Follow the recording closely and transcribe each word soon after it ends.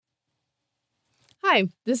Hi,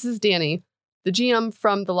 this is Danny, the GM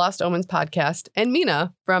from the Lost Omens podcast, and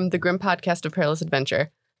Mina from the Grim Podcast of Perilous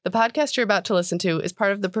Adventure. The podcast you're about to listen to is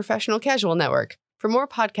part of the Professional Casual Network. For more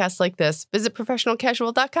podcasts like this, visit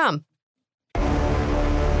professionalcasual.com.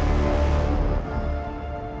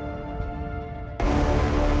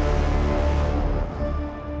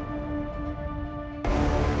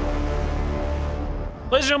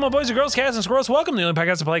 Ladies and gentlemen, boys and girls, cats and squirrels, welcome to the only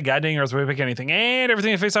podcast to play God dang Earth, where we pick anything and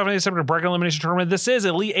everything to face off in a separate bracket elimination tournament. This is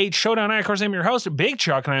Elite 8 Showdown. I, of course, am your host, Big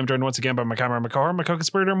Chuck, and I am joined once again by my camera, my cohort, my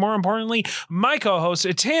co-conspirator, more importantly, my co-host,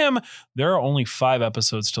 Tim. There are only 5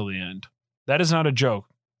 episodes till the end. That is not a joke.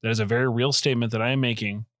 That is a very real statement that I am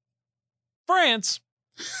making. France.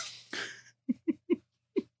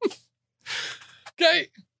 Okay.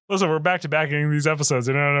 Listen, we're back-to-back getting these episodes,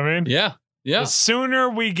 you know what I mean? Yeah. Yeah. The sooner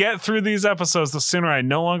we get through these episodes, the sooner I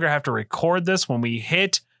no longer have to record this when we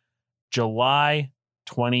hit July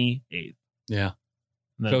 28th. Yeah.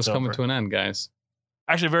 Show's coming to an end, guys.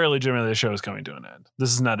 Actually, very legitimately, the show is coming to an end.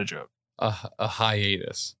 This is not a joke. A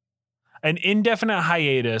hiatus. An indefinite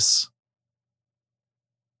hiatus.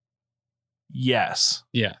 Yes.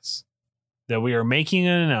 Yes. That we are making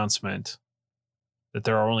an announcement that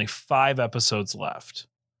there are only 5 episodes left.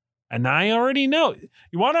 And I already know.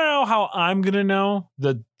 You want to know how I'm going to know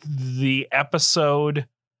that the episode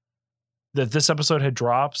that this episode had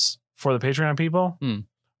drops for the Patreon people?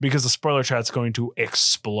 Because the spoiler chat's going to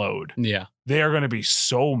explode. Yeah. They are going to be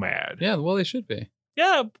so mad. Yeah, well, they should be.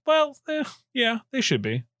 Yeah, well, yeah, they should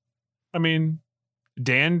be. I mean,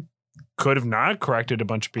 Dan could have not corrected a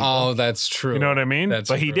bunch of people. Oh, that's true. You know what I mean? That's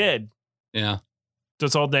but he true. did. Yeah. So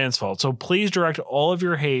it's all Dan's fault. So please direct all of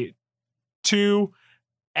your hate to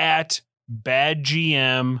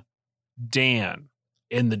 @BadGM Dan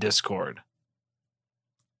in the Discord.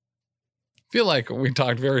 I feel like we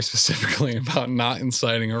talked very specifically about not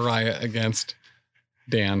inciting a riot against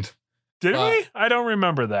Dan. Did we? I don't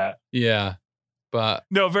remember that. Yeah. But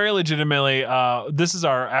no, very legitimately, this is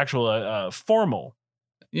our actual formal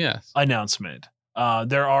announcement.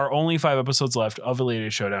 There are only 5 episodes left of Elite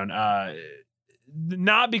 8 Showdown.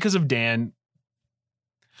 Not because of Dan,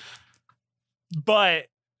 but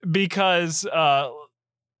because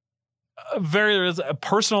very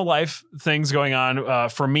personal life things going on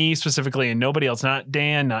for me specifically, and nobody else, not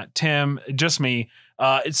Dan, not Tim, just me.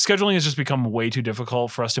 Scheduling has just become way too difficult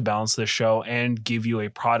for us to balance this show and give you a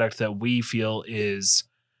product that we feel is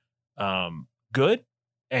good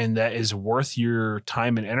and that is worth your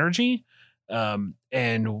time and energy. And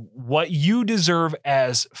what you deserve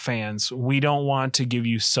as fans. We don't want to give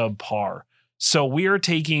you subpar. So we are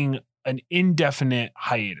taking an indefinite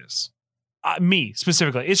hiatus. Me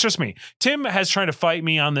specifically. It's just me. Tim has tried to fight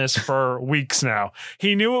me on this for weeks now.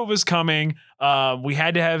 He knew it was coming. We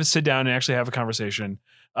had to have a sit down and actually have a conversation.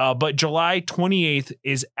 But July 28th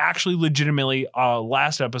is actually legitimately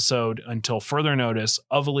last episode until further notice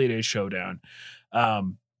of Elite 8 Showdown.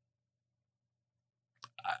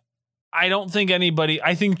 I don't think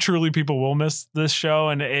I think truly people will miss this show.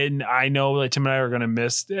 And I know that Tim and I are going to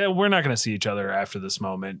miss, we're not going to see each other after this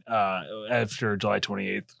moment, after July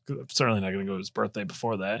 28th. Certainly not going to go to his birthday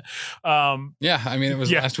before that. Yeah. I mean, it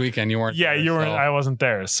was last weekend. You weren't. Yeah, there, you weren't. I wasn't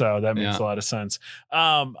there. So that makes a lot of sense.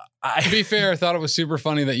 To be fair, I thought it was super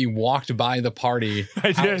funny that you walked by the party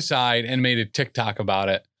outside and made a TikTok about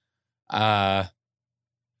it. It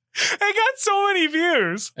got so many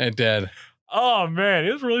views. It did. Oh man,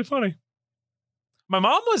 it was really funny. My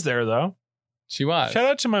mom was there though. She was. Shout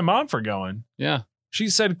out to my mom for going. Yeah. She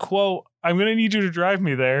said, quote, "I'm going to need you to drive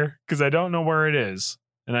me there because I don't know where it is."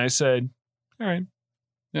 And I said, all right.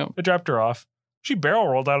 Yeah. I dropped her off. She barrel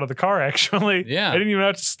rolled out of the car, actually. Yeah. I didn't even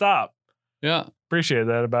have to stop. Yeah. Appreciate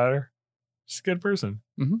that about her. She's a good person.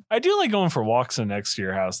 Mm-hmm. I do like going for walks next to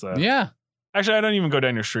your house though. Yeah. Actually, I don't even go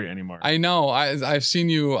down your street anymore. I know. I've seen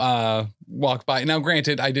you walk by. Now,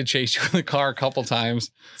 granted, I did chase you in the car a couple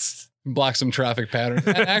times, block some traffic patterns,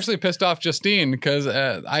 and actually pissed off Justine because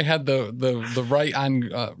I had the right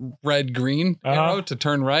on red green arrow to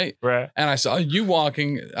turn right. Right. And I saw you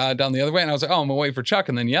walking down the other way, and I was like, oh, I'm gonna wait for Chuck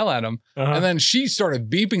and then yell at him. And then she started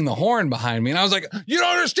beeping the horn behind me, and I was like, you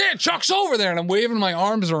don't understand, Chuck's over there, and I'm waving my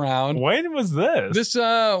arms around. When was this? This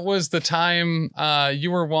was the time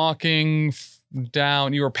you were walking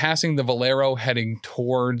down, you were passing the Valero heading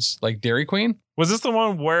towards like Dairy Queen. Was this the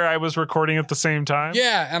one where I was recording at the same time?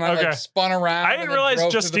 Yeah, and I like spun around. I didn't realize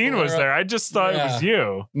Justine was there. I just thought it was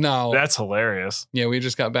you. No. That's hilarious. Yeah, we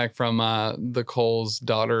just got back from the Cole's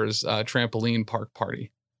daughter's trampoline park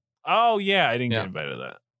party. Oh, yeah. I didn't get invited to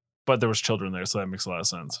that. But there was children there, so that makes a lot of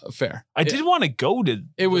sense. Fair. I did want to go to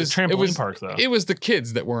the trampoline park, though. It was the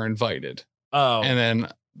kids that were invited. Oh. And then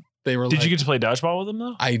They were Did you get to play dodgeball with them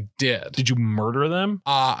though? I did. Did you murder them?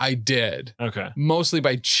 I did. Okay. Mostly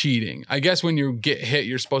by cheating. I guess when you get hit,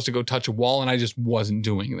 you're supposed to go touch a wall, and I just wasn't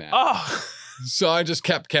doing that. Oh. So I just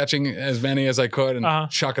kept catching as many as I could and Uh-huh.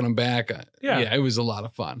 chucking them back. Yeah. It was a lot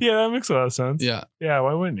of fun. Yeah, that makes a lot of sense. Yeah. Yeah,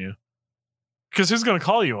 why wouldn't you? Because who's going to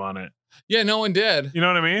call you on it? Yeah, no one did. You know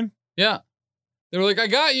what I mean? Yeah. They were like, I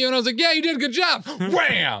got you. And I was like, yeah, you did a good job.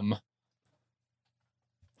 Wham.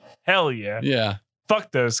 Hell yeah. Yeah.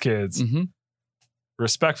 Fuck those kids. hmm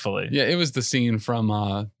Respectfully. Yeah, it was the scene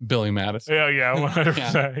from Billy Madison. Yeah,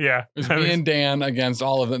 100%. Yeah. It was me and Dan against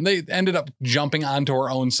all of them. They ended up jumping onto our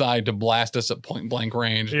own side to blast us at point blank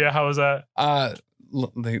range. Yeah, how was that?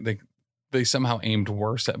 They somehow aimed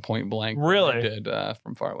worse at point blank. than Really? they did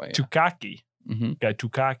from far away. Too cocky. Mm-hmm. Got too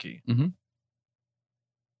cocky. Mhm.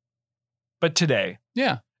 But today,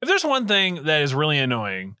 Yeah. if there's one thing that is really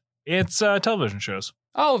annoying, it's television shows.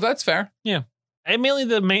 Oh, that's fair. And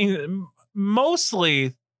mainly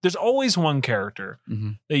mostly there's always one character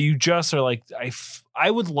Mm-hmm. that you just are like, I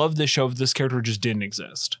would love this show if this character just didn't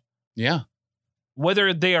exist. Yeah.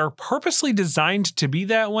 Whether they are purposely designed to be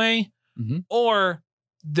that way, Mhm. or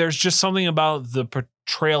there's just something about the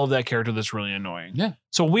portrayal of that character that's really annoying. Yeah.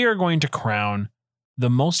 So we are going to crown the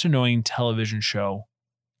most annoying television show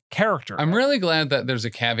character. I'm really glad that there's a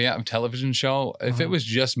caveat of television show. If it Uh-huh. was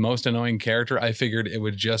just most annoying character, I figured it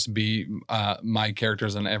would just be my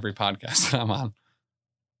characters on every podcast that I'm on.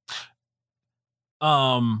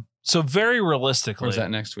 So very realistically, Or is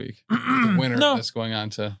that next week? The winner No. of this going on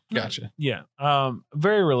to gotcha. Yeah.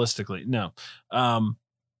 Very realistically, no.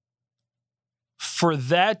 For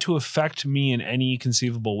that to affect me in any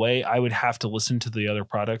conceivable way, I would have to listen to the other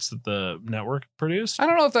products that the network produced. I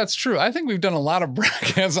don't know if that's true. I think we've done a lot of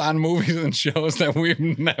broadcasts on movies and shows that we've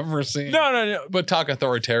never seen. No. But talk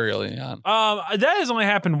authoritatively on. That has only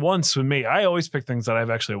happened once with me. I always pick things that I've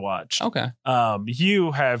actually watched. Okay.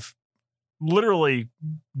 You have literally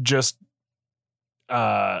just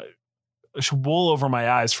wool over my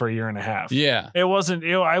eyes for a year and a half. Yeah. It wasn't,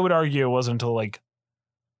 I would argue it wasn't until like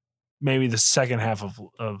maybe the second half of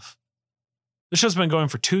the show's been going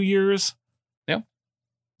for 2 years. Yep.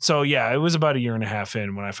 So yeah, it was about a year and a half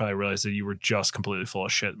in when I finally realized that you were just completely full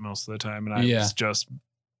of shit most of the time. And I was just,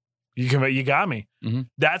 you got me. Mhm.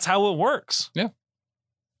 That's how it works. Yeah.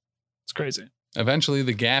 It's crazy. Eventually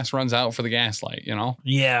the gas runs out for the gaslight, you know?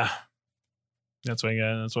 Yeah. That's why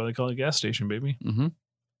they call it a gas station, baby. Mm-hmm.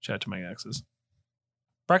 Shout out to my exes.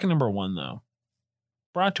 Bracket number 1, though,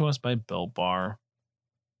 brought to us by Built Bar.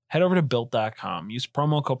 Head over to built.com. Use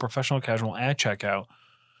promo code professional casual at checkout.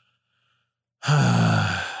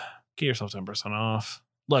 Get yourself 10% off.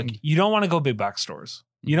 Look, you don't want to go big box stores.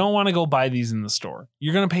 You don't want to go buy these in the store.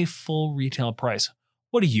 You're going to pay full retail price.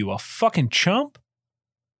 What are you, a fucking chump?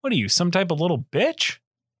 What are you, some type of little bitch?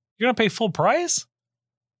 You're going to pay full price?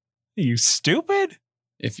 Are you stupid?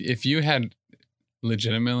 If you had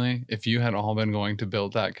all been going to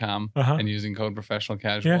build.com Uh-huh. and using code professional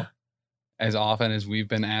casual Yeah. as often as we've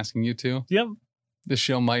been asking you to, Yep. the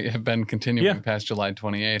show might have been continuing Yeah. past July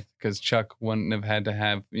 28th because Chuck wouldn't have had to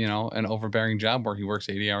have, an overbearing job where he works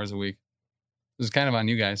 80 hours a week. This is kind of on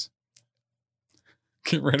you guys.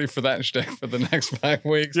 Get ready for that shtick for the next 5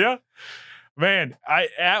 weeks. Yeah. Man,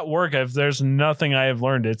 at work, if there's nothing I have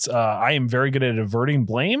learned, it's I am very good at averting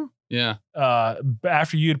blame. Yeah.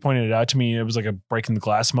 After you had pointed it out to me, it was like a breaking the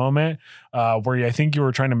glass moment where I think you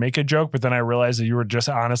were trying to make a joke, but then I realized that you were just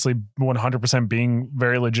honestly 100% being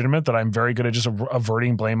very legitimate, that I'm very good at just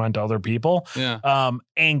averting blame onto other people. Yeah.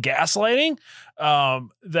 And gaslighting,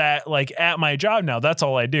 that like at my job now, that's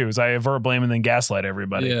all I do is I avert blame and then gaslight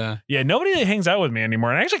everybody. Yeah. Yeah, nobody hangs out with me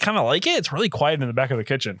anymore. And I actually kind of like it. It's really quiet in the back of the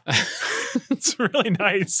kitchen. It's really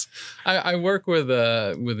nice. I work with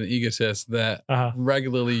an egotist that Uh-huh.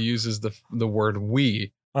 regularly uses the word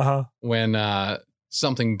we Uh-huh. when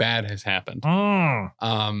something bad has happened.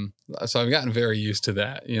 So I've gotten very used to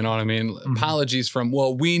that. You know what I mean? Mhm. Apologies from,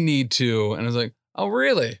 well, we need to. And I was like, oh,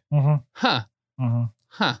 really? Mm-hmm. Huh. Mm-hmm.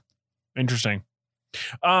 Huh. Interesting.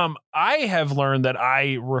 I have learned that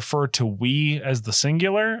I refer to we as the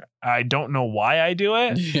singular. I don't know why I do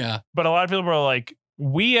it, Yeah. but a lot of people are like,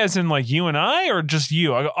 we as in like you and I, or just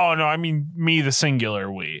you? I go, oh no, I mean me, the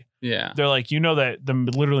singular we. Yeah. They're like, that the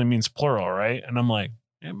literally means plural, right? And I'm like,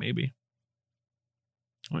 yeah, maybe.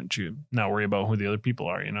 Why don't you not worry about who the other people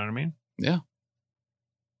are? You know what I mean? Yeah.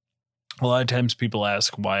 A lot of times people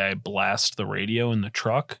ask why I blast the radio in the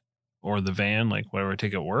truck or the van, like whatever I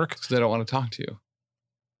take at work. So they don't want to talk to you.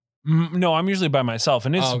 No, I'm usually by myself,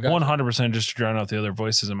 and it's Oh, gotcha. 100% just to drown out the other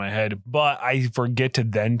voices in my head. But I forget to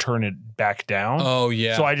then turn it back down. Oh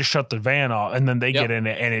yeah. So I just shut the van off, and then they Yep. get in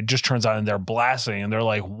it, and it just turns on, and they're blasting, and they're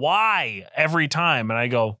like, "Why?" every time, and I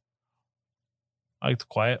go, "I like the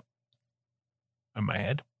quiet in my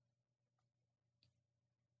head."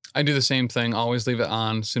 I do the same thing. Always leave it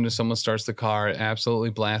on. As soon as someone starts the car, it absolutely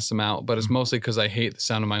blasts them out. But it's mostly because I hate the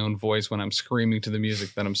sound of my own voice when I'm screaming to the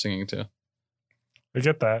music that I'm singing to. I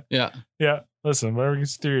get that. Yeah. Yeah. Listen, whatever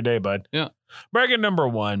gets you through your day, bud. Yeah. Bracket number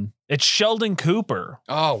 1. It's Sheldon Cooper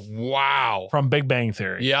Oh wow. from Big Bang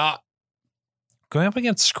Theory. Yeah. Going up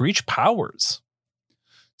against Screech Powers.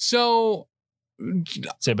 So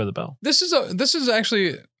Saved by the Bell. this is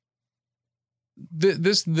actually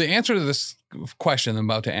the answer to this question I'm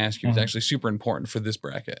about to ask you is Mhm. actually super important for this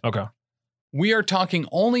bracket. Okay. We are talking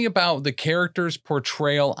only about the character's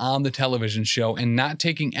portrayal on the television show and not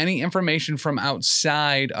taking any information from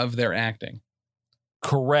outside of their acting.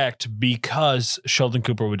 Correct, because Sheldon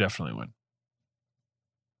Cooper would definitely win.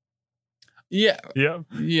 Yeah. Yeah.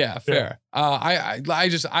 Yeah, fair. I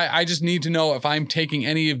just need to know if I'm taking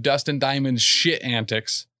any of Dustin Diamond's shit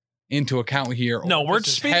antics into account here. No, or we're if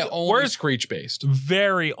this is speaking- only we're- Screech based.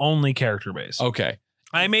 Very only character based. Okay.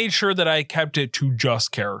 I made sure that I kept it to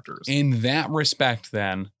just characters. In that respect,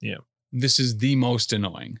 then, Yeah. this is the most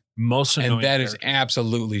annoying, Most annoying. and that is character.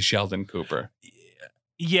 absolutely Sheldon Cooper.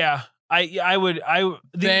 Yeah.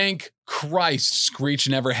 Thank Christ, Screech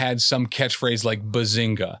never had some catchphrase like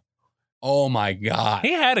 "bazinga." Oh my god,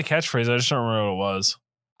 He had a catchphrase. I just don't remember what it was.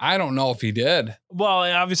 I don't know if he did. Well,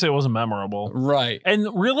 obviously it wasn't memorable. Right. And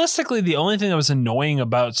realistically, the only thing that was annoying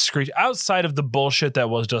about Screech, outside of the bullshit that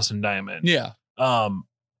was Dustin Diamond, Yeah.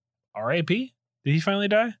 R.I.P. Did he finally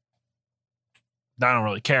die? I don't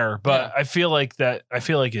really care, but Yeah. I feel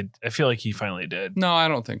like he finally did. No, I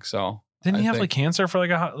don't think so. Didn't he I have think- like cancer for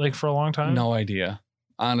for a long time? No idea.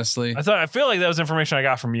 Honestly, I feel like that was information I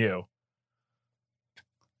got from you.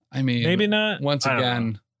 I mean, Maybe not. Once I don't know.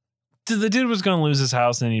 again, The dude was going to lose his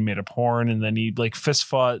house, and then he made a porn, and then he like fist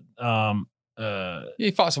fought.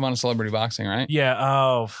 he fought someone in celebrity boxing, right? Yeah.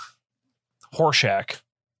 Oh, Horshack.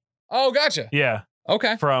 Oh, gotcha. Yeah,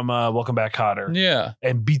 Okay. from Welcome Back, Kotter, Yeah.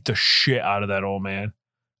 and beat the shit out of that old man.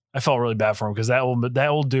 I felt really bad for him because that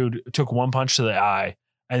old dude took one punch to the eye,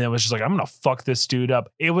 and then was just like, "I'm gonna fuck this dude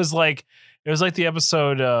up." It was like the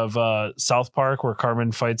episode of South Park where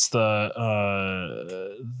Cartman fights the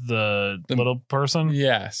little person.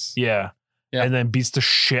 Yes. Yeah. Yeah. And then beats the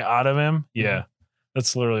shit out of him. Yeah.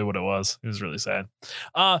 That's literally what it was. It was really sad.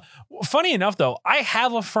 Funny enough, though, I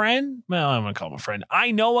have a friend. Well, I'm going to call him a friend.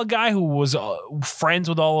 I know a guy who was friends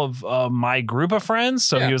with all of my group of friends.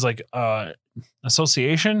 So Yeah. he was like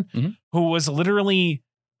association, Mhm. who was literally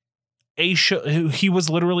he was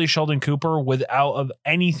literally Sheldon Cooper without of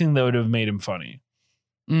anything that would have made him funny.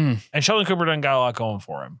 Mm, And Sheldon Cooper done got a lot going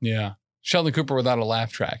for him. yeah. Sheldon Cooper without a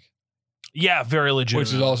laugh track, Yeah, very legit.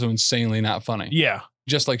 which is also insanely not funny. Yeah.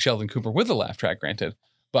 Just like Sheldon Cooper with a laugh track, granted,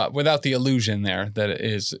 but without the illusion there that it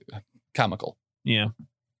is comical. Yeah.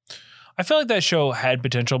 I feel like that show had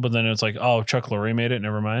potential, but then it's like, oh, Chuck Lorre made it.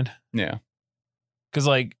 Never mind. Yeah. Because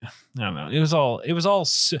like, I don't know. It was all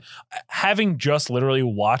having just literally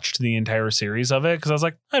watched the entire series of it. Because I was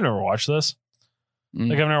like, I've never watched this. Mm.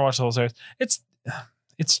 Like I've never watched the whole series.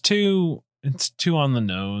 It's too on the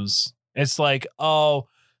nose. It's like, oh,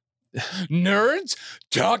 Nerds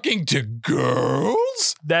talking to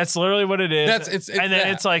girls that's literally what it is. it's and then that.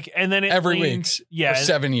 it's like, and then it Every leans- for yeah,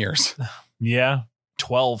 7 years. yeah,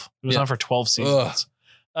 12. It was Yeah. on for 12 seasons.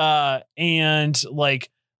 And like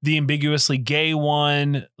the ambiguously gay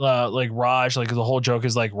one, like Raj, like the whole joke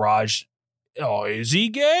is like Raj. Oh, is he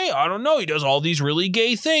gay? I don't know. He does all these really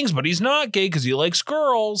gay things, but he's not gay because he likes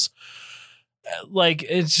girls. Like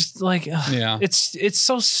it's just like Yeah. it's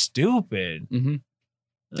so stupid. Mm-hmm.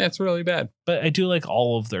 That's really bad. But I do like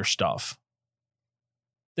all of their stuff.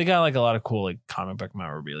 They got like a lot of cool like comic book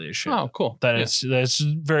memorabilia shit. Oh, cool. That Yeah. that's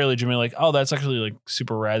very legitimate. Like, oh, that's actually like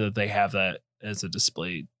super rad that they have that as a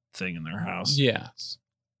display thing in their house. Yes.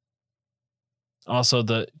 Also,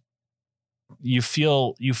 you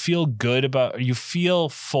feel good about you feel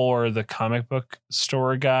for the comic book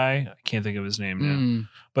store guy. I can't think of his name now. Mm.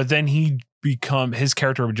 But then his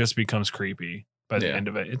character just becomes creepy by the Yeah. end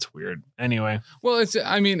of it. It's weird. Anyway, Well, it's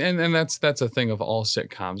I mean, and that's a thing of all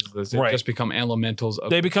sitcoms. Is they Right. just become elementals of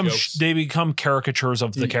they the become jokes. caricatures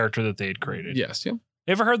of the Mm. character that they had created. Yes. Yeah. You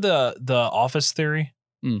ever heard the Office theory?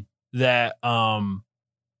 Mm. That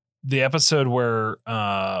the episode where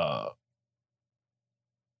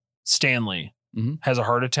Stanley Mhm. has a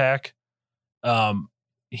heart attack,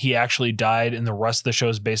 he actually died and the rest of the show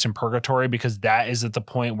is based in purgatory, because that is at the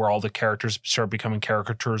point where all the characters start becoming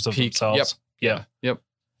caricatures of themselves. Yep.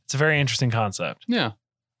 It's a very interesting concept. Yeah.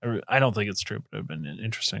 I don't think it's true, but it would have been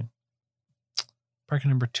interesting. Bracket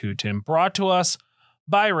number 2, Tim, brought to us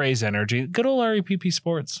by Raise Energy. Good old REPP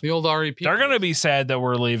Sports. The old REP. They're going to be sad that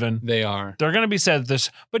we're leaving. They are. They're going to be sad that this,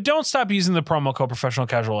 but don't stop using the promo code Professional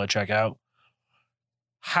Casual at checkout.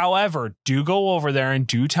 However, do go over there and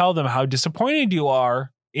do tell them how disappointed you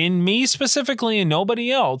are in me specifically and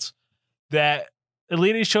nobody else that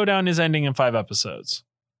Elite Eight Showdown is ending in 5 episodes.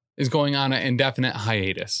 Is going on an indefinite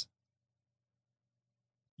hiatus.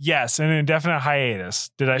 Yes, an indefinite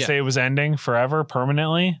hiatus. Did I say it was ending forever,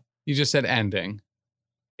 permanently? You just said ending.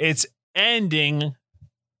 It's ending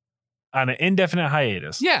on an indefinite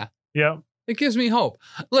hiatus. Yeah. Yep. It gives me hope.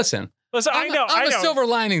 Listen, I'm a silver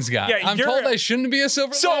linings guy. Yeah, I'm told I shouldn't be a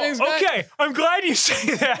silver linings guy. Okay, I'm glad you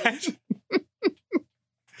say that.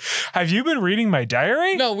 Have you been reading my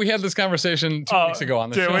diary? No, we had this conversation 2 weeks ago on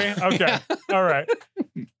the show. Did we? Okay. All right.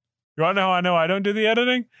 You want to know how I know I don't do the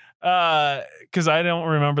editing? Because I don't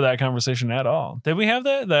remember that conversation at all. Did we have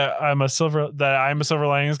that? That I'm a silver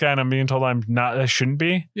linings guy and I'm being told I'm not, I shouldn't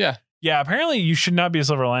be? Yeah. Yeah, apparently you should not be a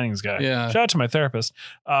silver linings guy. Yeah. Shout out to my therapist.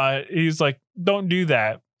 He's like, don't do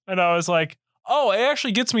that. And I was like, oh, it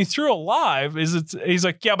actually gets me through a live. He's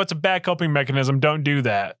like, yeah, but it's a bad coping mechanism. Don't do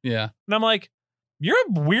that. Yeah. And I'm like, you're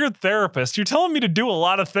a weird therapist. You're telling me to do a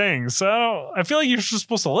lot of things. So I feel like you're just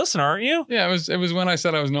supposed to listen, aren't you? Yeah, it was when I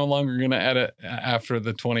said I was no longer going to edit after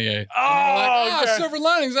the 28th. Oh, okay. Silver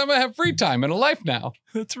linings. I'm going to have free time and a life now.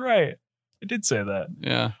 That's right. I did say that.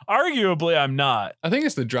 Yeah. Arguably, I'm not. I think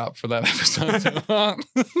it's the drop for that episode.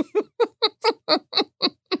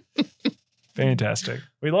 Fantastic.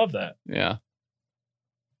 We love that. Yeah.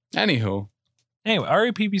 Anywho. Anyway,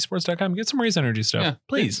 reppsports.com. Get some Raise Energy stuff. Yeah,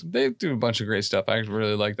 please. They do a bunch of great stuff. I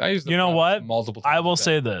really like that. I use them. You know what? Multiple times. I will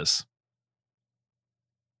say this.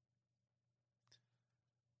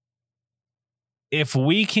 If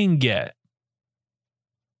we can get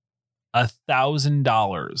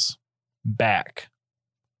 $1,000 back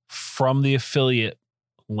from the affiliate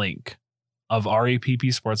link of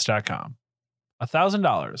reppsports.com,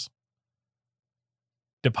 $1,000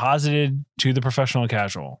 deposited to the Professional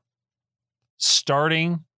Casual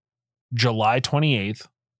starting July 28th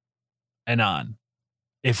and on.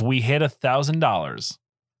 If we hit $1,000,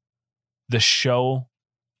 the show,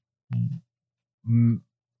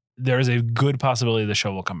 there's a good possibility the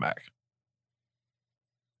show will come back.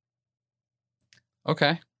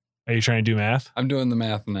 Okay. Are you trying to do math? I'm doing the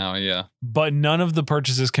math now, yeah. But none of the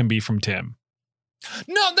purchases can be from Tim.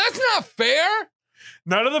 No, that's not fair.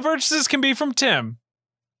 None of the purchases can be from Tim.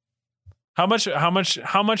 How much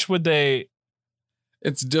would they?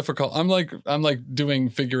 It's difficult. I'm like doing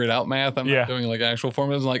figure it out math. I'm not doing like actual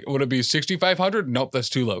formulas. Like, would it be 6,500? Nope, that's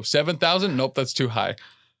too low. 7,000? Nope, that's too high.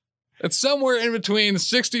 It's somewhere in between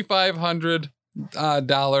 $6,500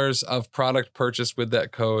 dollars of product purchased with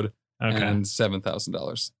that code and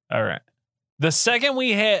 $7,000. All right. The second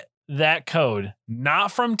we hit that code,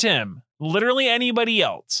 not from Tim, literally anybody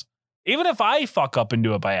else, even if I fuck up and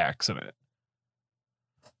do it by accident,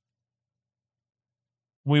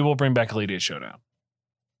 we will bring back Elite Eight Showdown.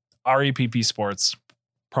 REPP Sports,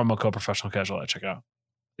 promo code Professional Casual at checkout.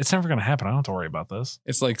 It's never going to happen. I don't have to worry about this.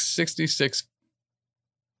 It's like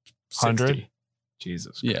 6,600.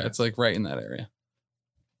 Jesus Christ. Yeah, it's like right in that area.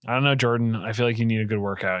 I don't know, Jordan. I feel like you need a good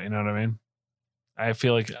workout. You know what I mean? I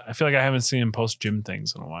feel like I haven't seen him post gym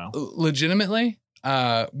things in a while. Legitimately,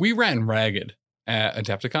 we ran ragged at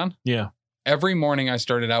Adepticon. Yeah. Every morning I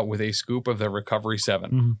started out with a scoop of the Recovery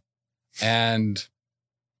 7. Mm-hmm. And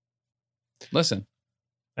listen.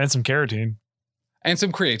 And some keratin. And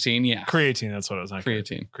some creatine, yeah. Creatine, that's what I was on.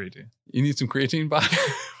 Creatine. You need some creatine, Bob?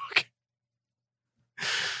 Okay.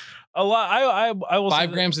 A lot. I will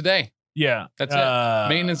 5 grams a day. Yeah. That's it.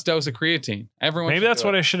 Maintenance dose of creatine. Everyone. Maybe that's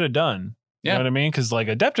what I should have done. Yeah. You know what I mean? Because like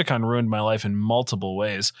Adepticon ruined my life in multiple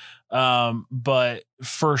ways. But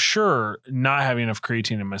for sure, not having enough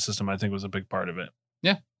creatine in my system, I think was a big part of it.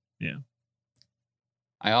 Yeah. Yeah.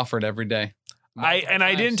 I offered every day.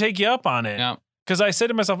 I didn't take you up on it. Yeah. Because I said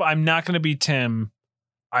to myself, I'm not going to be Tim.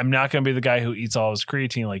 I'm not going to be the guy who eats all his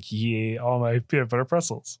creatine like he ate all my peanut butter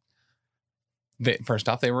pretzels. First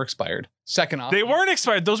off, they were expired. Second off, they weren't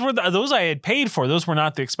expired. Those were those I had paid for. Those were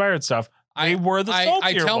not the expired stuff. They were the saltier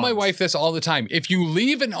I tell my ones. wife this all the time. If you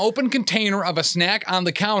leave an open container of a snack on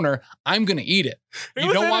the counter, I'm going to eat it.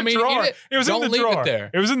 You don't want me to eat it? It was don't in the leave drawer. it there.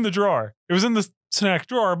 It was in the drawer. It was in the snack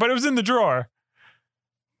drawer, but it was in the drawer.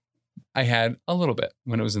 I had a little bit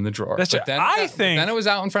when it was in the drawer. That's but then it was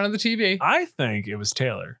out in front of the TV. I think it was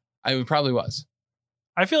Taylor. It probably was.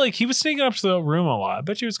 I feel like he was sneaking up to the room a lot. I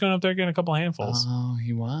bet you was going up there getting a couple handfuls. Oh,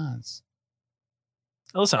 he was.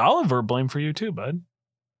 Listen, I'll avert blame for you too, bud.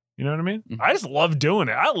 You know what I mean? Mhm. I just love doing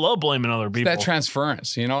it. I love blaming other It's people. that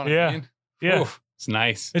transference, you know what Yeah. I mean? Yeah. Oof, it's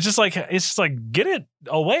nice. It's just like get it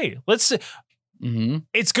away. Let's say Mm-hmm.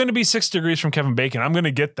 it's going to be 6 degrees from Kevin Bacon. I'm going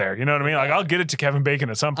to get there. You know what I mean? Like I'll get it to Kevin Bacon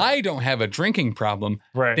at some point. I don't have a drinking problem.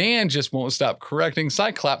 Right. Dan just won't stop correcting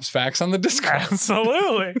Cyclops facts on the Discord.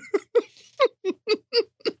 Absolutely.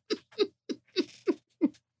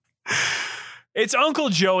 It's Uncle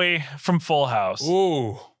Joey from Full House.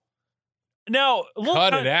 Ooh, Now,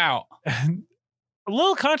 cut it out. a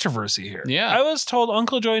little controversy here. Yeah. I was told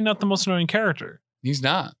Uncle Joey not the most annoying character. He's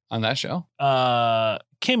not on that show.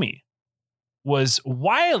 Kimmy was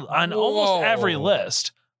wild on almost every Whoa.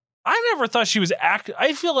 list. I never thought she was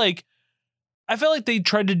I feel like they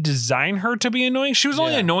tried to design her to be annoying. She was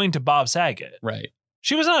only Yeah. annoying to Bob Saget. Right.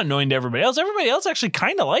 She was not annoying to everybody else. Everybody else actually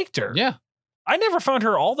kind of liked her. Yeah. I never found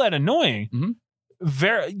her all that annoying. Mhm.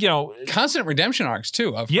 Very, Constant redemption arcs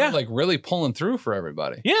too. Of Yeah. her, like really pulling through for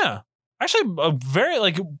everybody. yeah. Actually, a very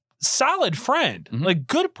solid friend, Mhm.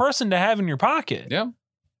 good person to have in your pocket. Yeah.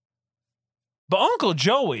 But Uncle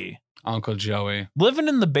Joey Uncle Joey living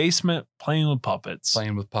in the basement playing with puppets.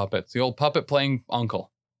 playing with puppets. The old puppet playing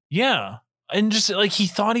uncle. Yeah. And just he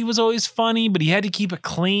thought he was always funny, but he had to keep it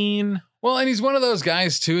clean. Well, and he's one of those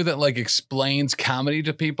guys too that explains comedy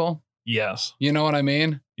to people. Yes. You know what I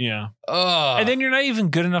mean? Yeah. Oh, And then you're not even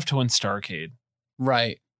good enough to win Starcade.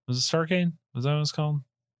 right. Was it Starcade? Was that what it's called?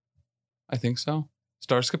 I think so.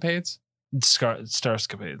 Starscapades.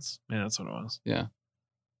 Starscapades. Yeah, that's what it was. Yeah.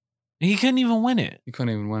 He couldn't even win it. You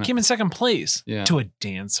couldn't even win it Came in second place Yeah. to a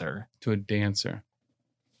dancer. to a dancer.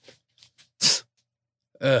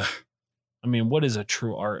 Ugh. I mean, what is a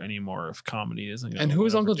true art anymore if comedy isn't? gonna And who win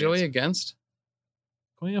is over Uncle Joey dancing? against?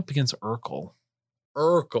 Going up against Urkel.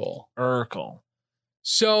 Urkel.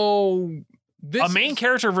 So this A main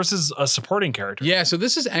character versus a supporting character. Yeah, so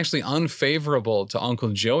this is actually unfavorable to Uncle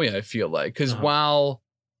Joey, I feel like, because Uh-huh. while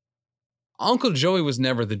Uncle Joey was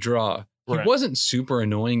never the draw, he Right. wasn't super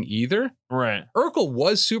annoying either. Right. Urkel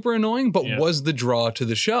was super annoying, but Yeah. was the draw to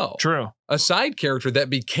the show. True. A side character that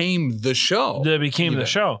became the show. That became even. the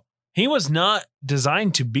show. He was not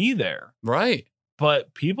designed to be there, Right.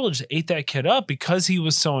 but people just ate that kid up because he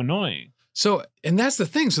was so annoying. So, and that's the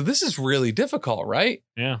thing. So this is really difficult, right?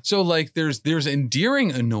 Yeah. So there's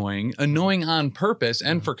endearing annoying on purpose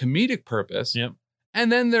and for comedic purpose. Yep. And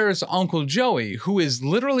then there's Uncle Joey, who is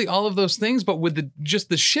literally all of those things, but with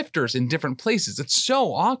the shifters in different places. It's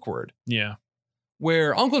so awkward. Yeah.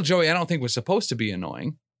 Where Uncle Joey, I don't think was supposed to be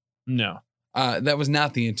annoying. No. That was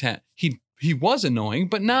not the intent. He was annoying,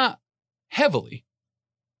 but not heavily.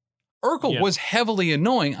 Urkel Yeah. was heavily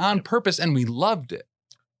annoying on purpose, and we loved it.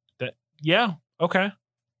 Yeah. Okay.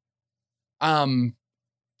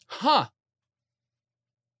 Huh.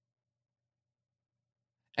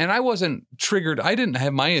 And I wasn't triggered. I didn't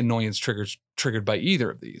have my annoyance triggered by either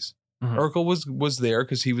of these. Mhm. Urkel was there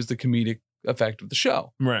because he was the comedic effect of the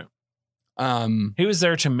show. Right. He was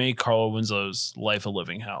there to make Carla Winslow's life a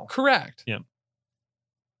living hell. Correct. Yep.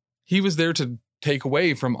 He was there to take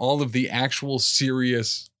away from all of the actual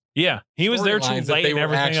serious Yeah. He was there to storylines that they lighten were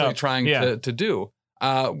everything actually up. trying Yeah. to do,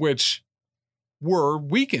 which were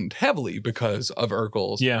weakened heavily because of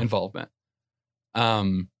Urkel's Yeah. involvement.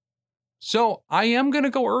 So I am going to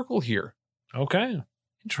go Urkel here. Okay.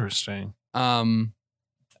 Interesting.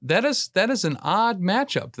 That is an odd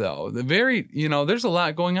matchup though. There's a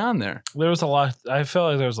lot going on there. There was a lot. I felt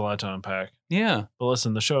like there was a lot to unpack. Yeah. But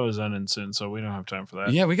listen, the show is ending soon, so we don't have time for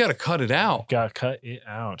that. Yeah, we got to cut it out. Gotta cut it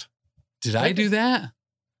out. Did I do that?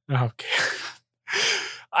 Okay.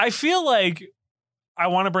 I feel like I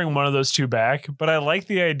want to bring one of those two back, but I like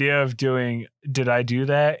the idea of doing did I do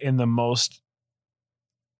that in the most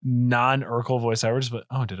non-Urkel voice ever? Just, but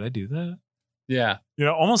did I do that? Yeah.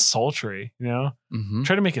 Almost sultry, Mm-hmm.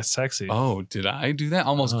 Try to make it sexy. Oh, did I do that?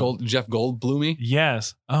 Almost Jeff Goldblum-y.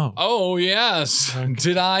 Yes. Oh. Oh, yes. Okay.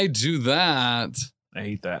 Did I do that? I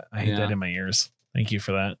hate that. I hate that in my ears. Thank you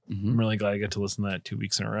for that. Mhm. I'm really glad I got to listen to that 2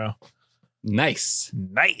 weeks in a row. Nice.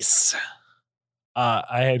 Nice.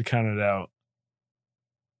 I had counted out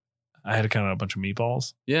a bunch of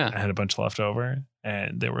meatballs. Yeah. I had a bunch left over,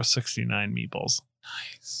 and there were 69 meatballs.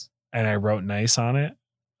 Nice. And I wrote nice on it.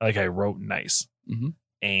 Like I wrote nice. Mhm.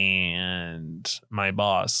 And my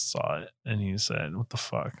boss saw it and he said, "What the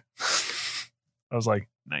fuck?" I was like,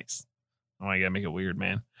 nice. Oh, I gotta make it weird,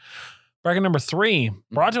 man. Bracket number 3,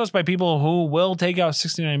 brought to us by people who will take out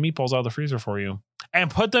 69 meatballs out of the freezer for you. and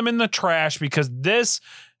put them in the trash, because this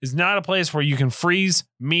is not a place where you can freeze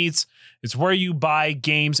meats. It's where you buy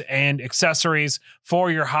games and accessories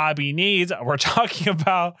for your hobby needs. We're talking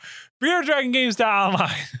about BeardDragonGames.online.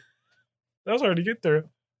 That was hard to get through.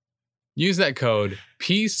 Use that code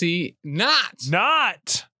PC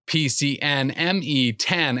not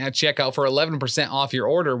PCNME10 at checkout for 11% off your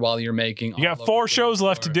order while you're making. You got 4 shows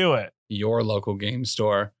left to do it. Your local game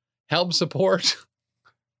store. Help support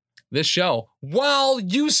this show while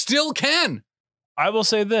you still can. I will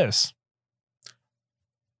say this.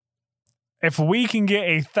 If we can get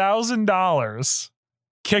 $1,000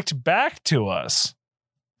 kicked back to us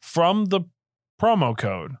from the promo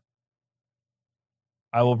code,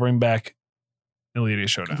 I will bring back Elite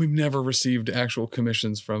Showdown. We've never received actual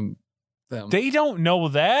commissions from them. They don't know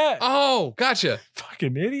that. Oh, gotcha.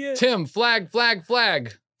 Fucking idiot. Tim, flag.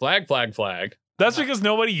 That's because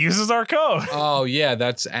nobody uses our code. Oh, yeah,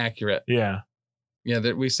 that's accurate. Yeah. Yeah,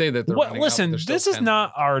 that we say that they're Well, running out, listen, but they're still this is 10.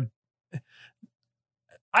 not our.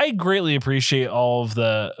 I greatly appreciate all of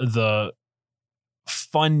the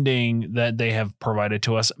funding that they have provided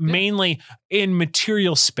to us, mainly in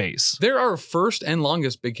material space. They're our first and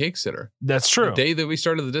longest big cake sitter. That's true. The day that we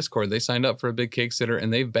started the Discord, they signed up for a big cake sitter,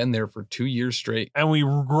 and they've been there for 2 years straight. And we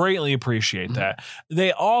greatly appreciate that.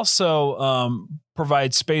 They also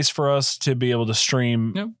provide space for us to be able to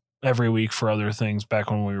stream every week for other things back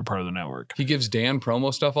when we were part of the network. He gives Dan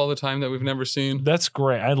promo stuff all the time that we've never seen. That's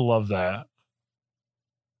great. I love that.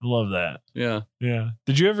 Love that. Yeah. Yeah.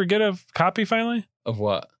 Did you ever get a copy finally? Of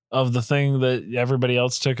what? Of the thing that everybody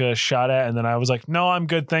else took a shot at, and then I was like, no, I'm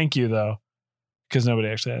good, thank you, though. Because nobody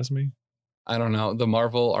actually asked me. I don't know. The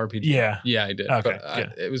Marvel RPG? Yeah. Yeah, I did. Okay,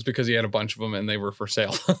 But it was because he had a bunch of them and they were for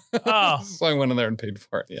sale. Oh. So I went in there and paid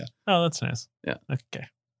for it. Yeah. Oh, that's nice. Yeah. Okay.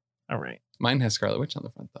 All right. Mine has Scarlet Witch on the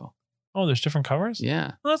front, though. Oh, there's different covers?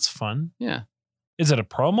 Yeah. Well, that's fun. Yeah. Is it a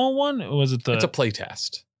promo one? Or was it the... It's a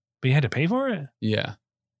playtest. But you had to pay for it? Yeah.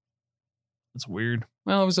 That's weird.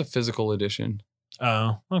 Well, it was a physical edition.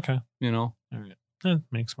 Oh, okay. You know? All right. That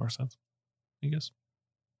makes more sense, I guess.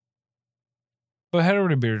 But head over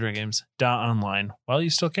to BeardDragonGames.online while you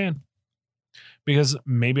still can. Because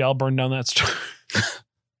maybe I'll burn down that store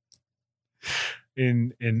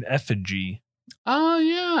in effigy. Oh,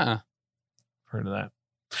 yeah. Heard of that.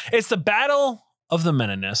 It's the Battle of the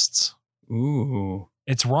Menonists. Ooh.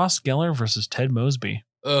 It's Ross Geller versus Ted Mosby.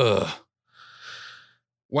 Ugh.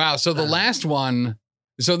 Wow. So the last one.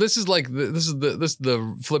 So this is like this is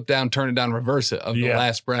the flip down, turn it down, reverse it of the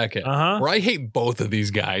last bracket. Where I hate both of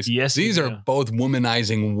these guys. Yes, these are both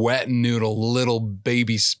womanizing, wet noodle, little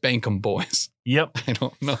baby spankum boys. Yep. I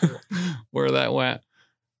don't know where that went,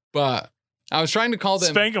 but I was trying to call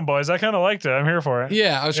them spankum boys. I kind of liked it. I'm here for it.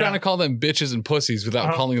 Yeah, I was trying to call them bitches and pussies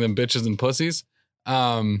without calling them bitches and pussies.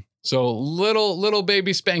 So little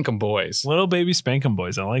baby spankum boys. Little baby spankum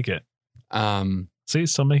boys. I like it. See,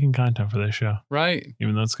 still making content for this show. Right.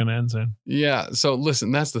 Even though it's going to end soon. Yeah. So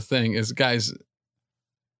listen, that's the thing is, guys,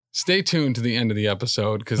 stay tuned to the end of the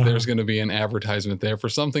episode because there's going to be an advertisement there for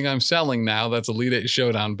something I'm selling now that's Elite 8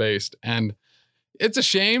 Showdown based. And it's a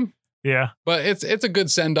shame. Yeah. But it's a good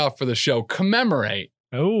send off for the show. Commemorate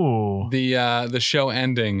the show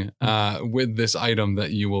ending with this item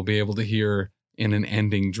that you will be able to hear in an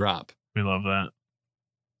ending drop. We love that.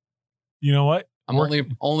 You know what? I'm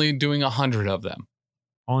only doing 100 of them.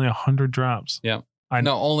 Only 100 drops. Yeah.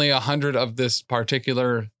 Only 100 of this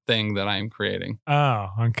particular thing that I'm creating. Oh,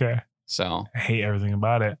 okay. So I hate everything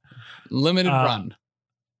about it. Limited run.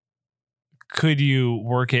 Could you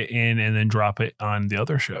work it in and then drop it on the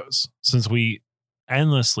other shows? Since we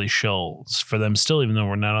endlessly shill for them still, even though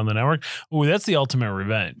we're not on the network. Ooh, that's the ultimate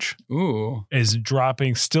revenge. Ooh. Is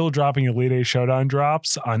still dropping Elite 8 Showdown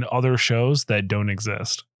drops on other shows that don't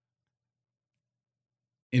exist.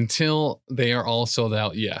 Until they are all sold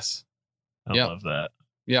out, yes. I love that.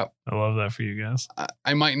 Yep. I love that for you guys.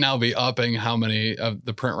 I might now be upping how many of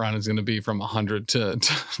the print run is going to be from 100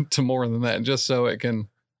 to more than that, just so it can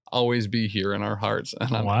always be here in our hearts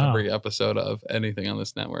and on every episode of anything on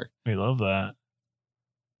this network. We love that.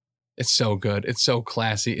 It's so good. It's so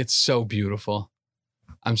classy. It's so beautiful.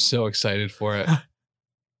 I'm so excited for it.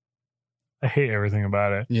 I hate everything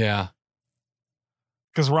about it. Yeah.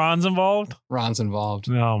 Because Ron's involved? Ron's involved.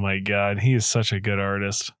 Oh my God. He is such a good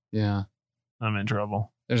artist. Yeah. I'm in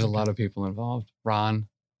trouble. There's a lot of people involved. Ron,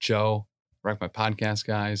 Joe, Wreck My Podcast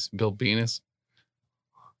guys, Bill Venus.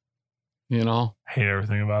 You know? I hate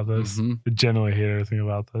everything about this. Mm-hmm. I genuinely hate everything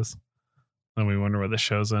about this. And we wonder where the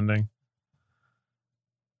show's ending.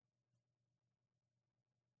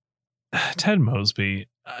 Ted Mosby.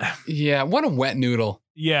 Yeah, what a wet noodle.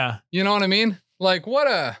 Yeah. You know what I mean? Like, what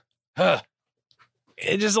a...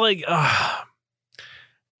 it just like, I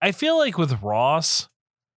feel like with Ross,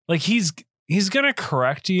 like he's gonna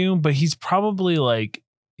correct you, but he's probably like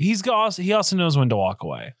he also knows when to walk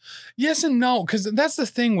away. Yes and no, because that's the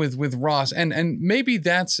thing with Ross, and maybe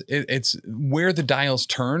that's it's where the dials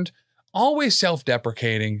turned. Always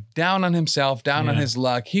self-deprecating, down on himself, down on his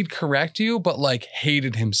luck. He'd correct you, but like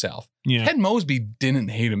hated himself. Yeah. Ted Mosby didn't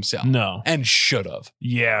hate himself. No. And should have.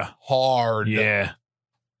 Yeah. Hard. Yeah.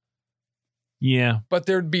 Yeah. But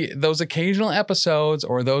there'd be those occasional episodes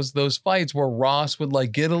or those fights where Ross would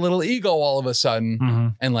like get a little ego all of a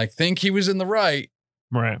sudden and like think he was in the right.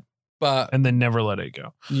 Right. But and then never let it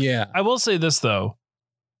go. Yeah. I will say this though.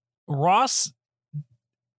 Ross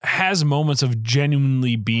has moments of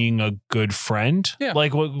genuinely being a good friend. Yeah.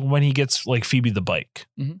 Like when he gets like Phoebe the bike,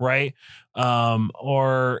 right?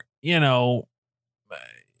 Or, you know,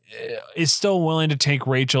 is still willing to take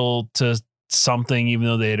Rachel to something even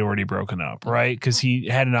though they had already broken up, right? Because he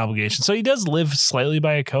had an obligation. So he does live slightly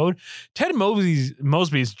by a code. Ted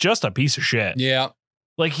Mosby is just a piece of shit. Yeah.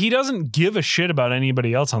 Like he doesn't give a shit about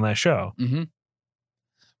anybody else on that show. Mm-hmm.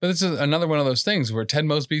 But this is another one of those things where Ted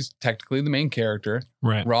Mosby's technically the main character.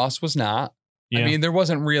 Right. Ross was not. Yeah. I mean, there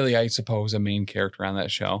wasn't really, I suppose, a main character on that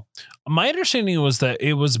show. My understanding was that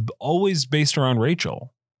it was always based around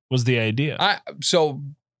Rachel was the idea. So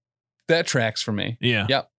that tracks for me. Yeah.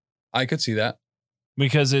 Yep. I could see that.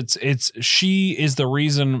 Because she is the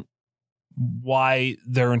reason why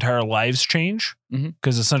their entire lives change.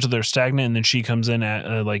 Because essentially they're stagnant and then she comes in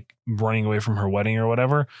at like running away from her wedding or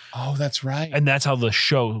whatever. Oh, that's right. And that's how the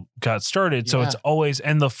show got started. So it's always,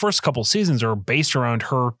 and the first couple seasons are based around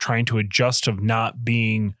her trying to adjust of not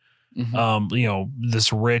being, you know,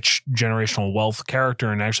 this rich generational wealth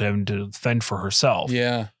character and actually having to fend for herself.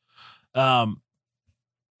 Yeah.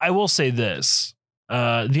 I will say this,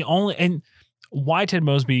 and why Ted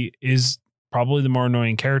Mosby is probably the more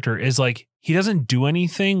annoying character is like, he doesn't do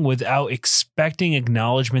anything without expecting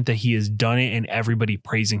acknowledgement that he has done it and everybody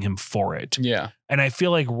praising him for it. Yeah. And I feel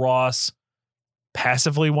like Ross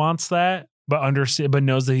passively wants that, but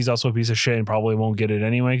knows that he's also a piece of shit and probably won't get it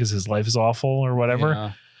anyway because his life is awful or whatever.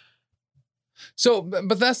 Yeah. So,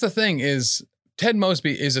 but that's the thing is Ted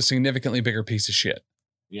Mosby is a significantly bigger piece of shit.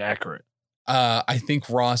 Yeah, accurate. I think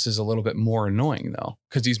Ross is a little bit more annoying though,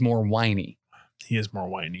 because he's more whiny. He is more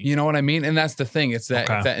whiny. You know what I mean? And that's the thing. It's that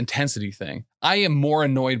it's that intensity thing. I am more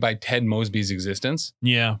annoyed by Ted Mosby's existence.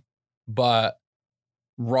 Yeah. But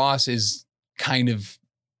Ross is kind of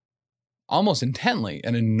almost intently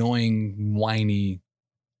an annoying, whiny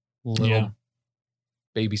little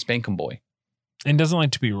baby spankum boy. And doesn't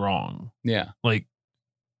like to be wrong. Yeah. Like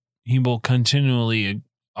he will continually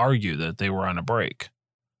argue that they were on a break.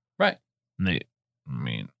 Right. And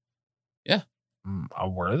yeah.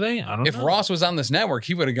 Were they? I don't know. If Ross was on this network,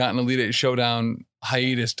 he would have gotten Elite Eight Showdown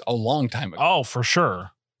hiatus a long time ago. Oh, for sure.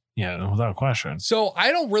 Yeah, without question. So I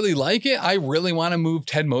don't really like it. I really want to move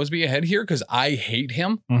Ted Mosby ahead here because I hate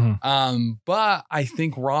him. But I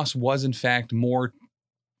think Ross was in fact more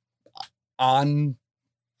on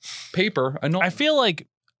paper annoying.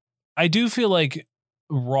 I do feel like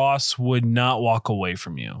Ross would not walk away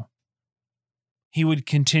from you. He would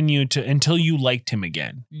continue to until you liked him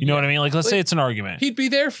again. You know what I mean? Like, let's say it's an argument. He'd be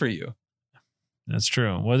there for you. That's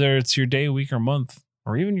true. Whether it's your day, week, or month,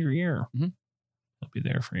 or even your year, he'll be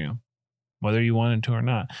there for you, whether you wanted to or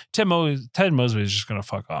not. Ted Mosby is just going to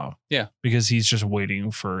fuck off. Yeah. Because he's just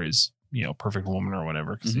waiting for his, perfect woman or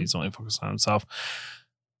whatever, because he's only focused on himself.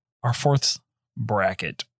 Our fourth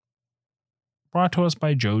bracket brought to us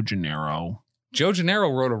by Joe Gennaro. Joe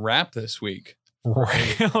Gennaro wrote a rap this week.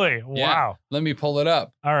 Really? Yeah. Wow. Let me pull it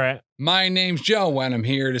up. All right. My name's Joe, and I'm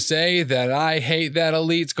here to say that I hate that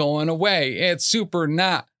Elite's going away. It's super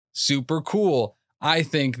not super cool. I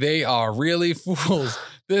think they are really fools.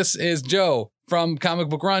 This is Joe from Comic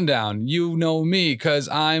Book Rundown. You know me because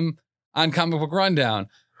I'm on Comic Book Rundown.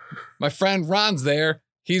 My friend Ron's there.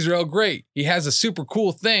 He's real great. He has a super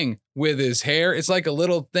cool thing with his hair. It's like a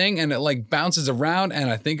little thing, and it like bounces around, and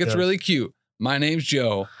I think it's really cute. My name's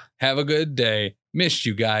Joe. Have a good day. Missed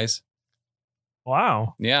you guys.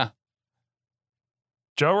 Wow. Yeah.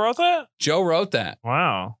 Joe wrote that? Joe wrote that.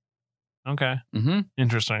 Wow. Okay.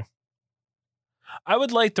 Interesting. I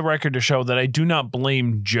would like the record to show that I do not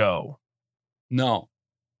blame Joe. No.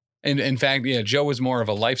 And in fact, yeah, Joe was more of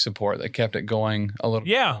a life support that kept it going a little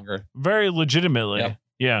bit longer. Very legitimately. Yep.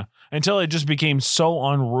 Yeah. Until it just became so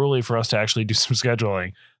unruly for us to actually do some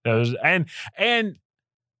scheduling. And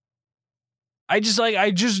I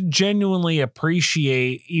just genuinely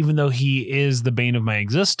appreciate, even though he is the bane of my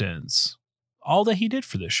existence, all that he did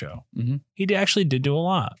for this show. He actually did do a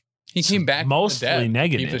lot. He came back mostly from the dead,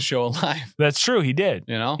 negative. keep the show alive. That's true. He did.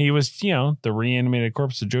 You know? He was, the reanimated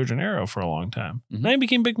corpse of Joe Gennaro for a long time. Mhm. Then he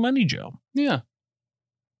became Big Money Joe. Yeah.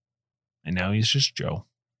 And now he's just Joe.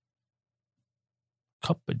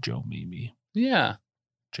 Cup of Joe, maybe. Yeah.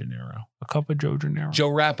 Gennaro. A cup of Joe Gennaro. Joe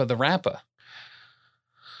Rappa the Rappa.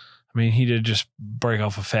 I mean, he did just break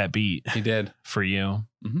off a fat beat He did. for you.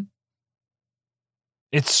 Mhm.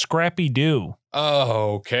 It's Scrappy Doo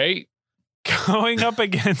Oh, okay. going up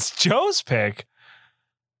against Joe's pick,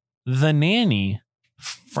 the nanny,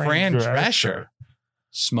 Fran Drescher.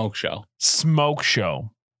 Smoke show. Smoke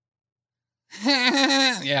Show.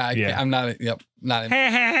 Yeah. I'm not. Yep. Not.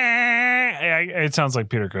 It sounds like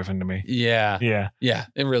Peter Griffin to me. Yeah. Yeah. Yeah.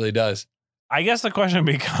 It really does. I guess the question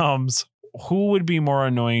becomes, who would be more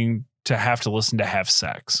annoying to have to listen to have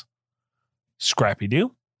sex? Scrappy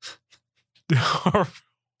Doo? or,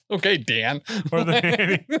 Okay, Dan. or the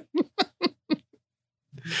nanny?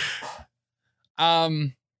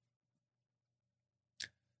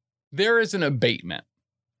 There is an abatement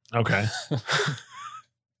Okay.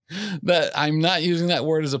 that I'm not using that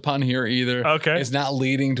word as a pun here either. Okay. It's not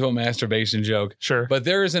leading to a masturbation joke, Sure. but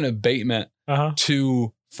there is an abatement Uh-huh.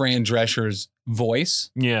 to Fran Drescher's voice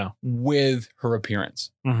Yeah. with her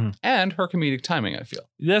appearance hmm and her comedic timing, I feel.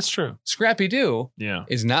 That's true. Scrappy Doo Yeah.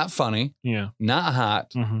 is not funny, Yeah. not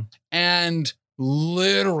hot, hmm and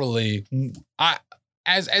literally, I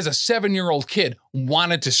as a 7-year-old kid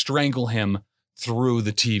wanted to strangle him through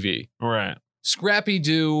the TV. Right. Scrappy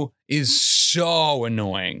Doo is so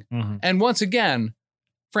annoying. hmm And once again,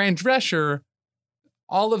 Fran Drescher,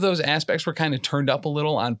 all of those aspects were kind of turned up a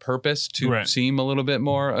little on purpose to Right. seem a little bit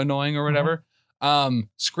more annoying or whatever.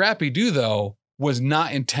 Scrappy Doo, though, was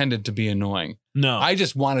not intended to be annoying. No. I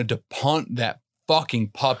just wanted to punt that fucking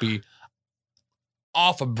puppy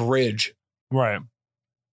off a bridge. right.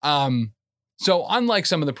 So unlike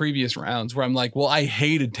some of the previous rounds where I'm like, well, I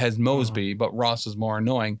hated Ted Mosby, but Ross is more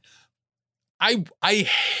annoying. I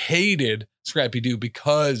hated Scrappy Doo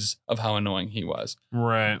because of how annoying he was.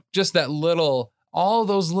 Right. Just that little, all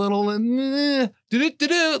those little,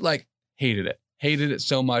 like hated it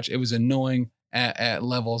so much. It was annoying at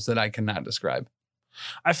levels that I cannot describe.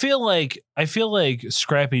 I feel like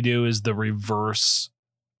Scrappy Doo is the reverse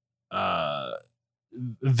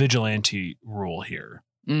vigilante rule here.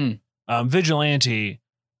 Vigilante,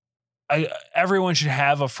 everyone should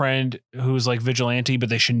have a friend who's like vigilante, but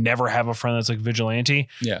they should never have a friend that's like vigilante.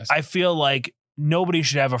 Yes. I feel like nobody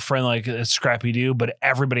should have a friend like Scrappy Doo, but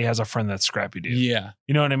everybody has a friend that's Scrappy Doo. Yeah.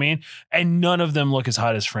 You know what I mean? And none of them look as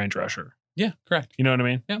hot as Fran Drescher. Yeah, correct. You know what I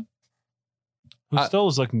mean? Yeah. Who still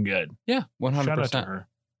is looking good. Yeah, 100%. Shout out to her.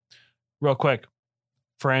 Real quick,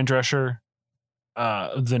 Fran Drescher,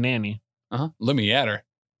 the nanny, Let me at her.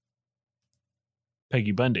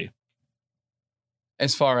 Peggy Bundy.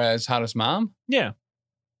 As far as hottest mom, Yeah.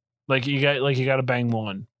 Like you got to bang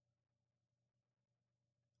one.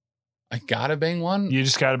 I gotta bang one. You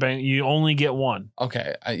just got to bang. You only get one.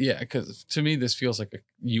 Okay, yeah, because to me this feels like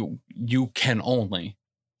you can only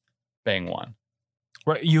bang one.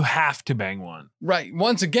 Right. You have to bang one. Right.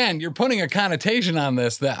 Once again, you're putting a connotation on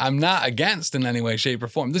this that I'm not against in any way, shape, or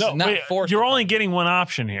form. This is not forced. You're only getting one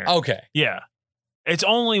option here. Okay. Yeah. It's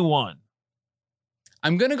only one.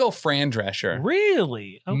 I'm gonna go Fran Drescher.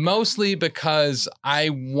 Really? Okay. Mostly because I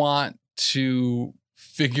want to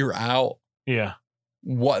figure out Yeah.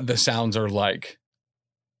 what the sounds are like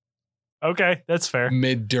Okay. That's fair.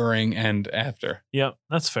 mid, during, and after. Yep.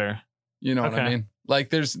 That's fair. You know what I Okay. mean? Like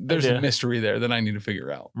there's do. a mystery there that I need to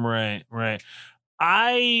figure out. Right. Right.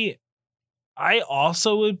 I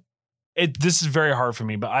also would. This is very hard for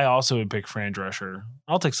me, but I also would pick Fran Drescher.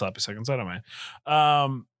 I'll take sloppy seconds. I don't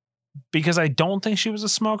mind. Because I don't think she was a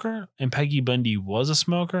smoker, and Peggy Bundy was a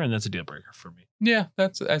smoker, and that's a deal breaker for me. Yeah,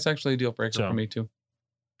 that's actually a deal breaker So, for me too.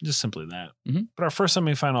 Just simply that. Mhm. But our first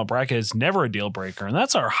semifinal bracket is never a deal breaker, and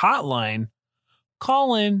that's our hotline.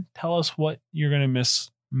 Call in, tell us what you're going to miss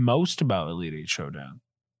most about Elite Eight Showdown.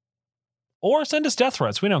 Or send us death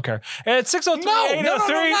threats. We don't care. It's 603 No,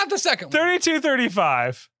 not the second one.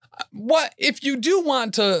 3235. What if you do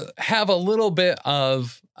want to have a little bit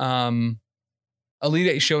of Elite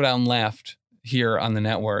Eight Showdown left here on the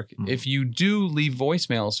network? If you do leave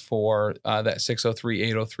voicemails for that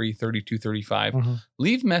 603-803-3235,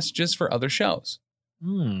 leave messages for other shows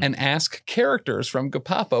and ask characters from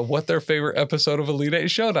Gapapa what their favorite episode of Elite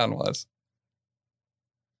Eight Showdown was.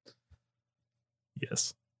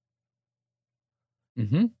 Yes.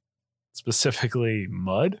 Mm-hmm. Specifically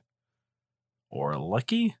Mud or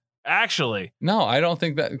Lucky? Actually, No, I don't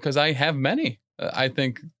think that, because I have many I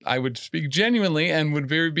think I would speak genuinely and would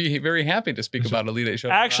be very happy to speak about Elite Eight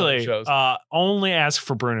shows. Actually, shows. only ask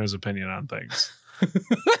for Bruno's opinion on things.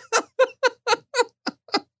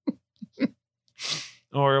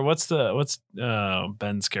 Or what's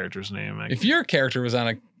Ben's character's name? If your character was on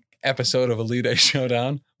an episode of Elite Eight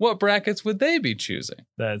Showdown, what brackets would they be choosing?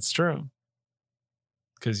 That's true.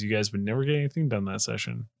 Because you guys would never get anything done that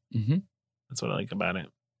session. Mm-hmm. That's what I like about it.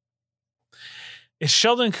 It's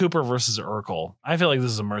Sheldon Cooper versus Urkel. I feel like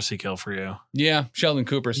this is a mercy kill for you. Yeah, Sheldon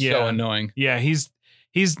Cooper's so annoying. Yeah, he's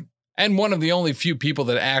and one of the only few people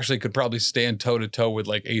that actually could probably stand toe to toe with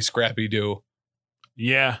like a Scrappy Doo.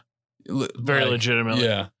 Yeah. Very legitimately.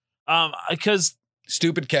 Yeah. Because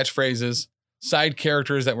stupid catchphrases, side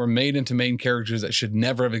characters that were made into main characters that should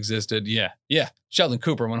never have existed. Yeah. Yeah. Sheldon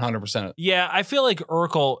Cooper, 100%. Yeah, I feel like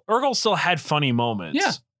Urkel still had funny moments.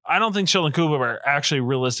 Yeah. I don't think Sheldon Cooper actually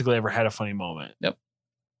realistically ever had a funny moment. Yep.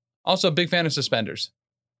 Also, big fan of suspenders.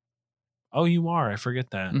 Oh, you are. I forget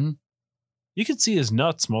that. Mhm. You can see his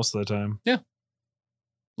nuts most of the time. Yeah.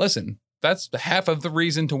 Listen, that's half of the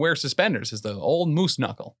reason to wear suspenders is the old moose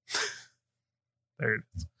knuckle. There it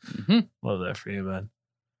is. Mm-hmm. Love that for you, bud.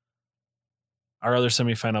 Our other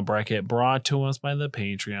semifinal bracket brought to us by the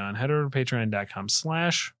Patreon. Head over to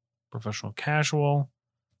patreon.com/professionalcasual.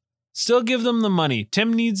 Still give them the money.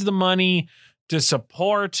 Tim needs the money to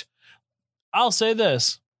support. I'll say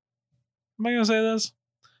this. Am I going to say this?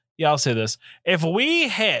 Yeah, I'll say this. If we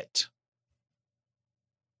hit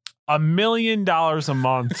 $1 million a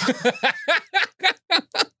month,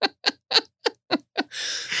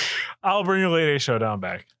 I'll bring Elite Eight Showdown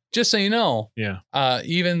back. Just so you know, Yeah.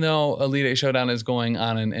 Even though Elite Eight Showdown is going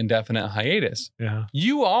on an indefinite hiatus, Yeah.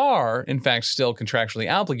 you are, in fact, still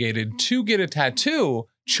contractually obligated to get a tattoo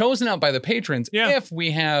chosen out by the patrons Yeah. if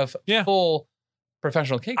we have full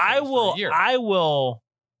professional cake. I sales for a year. I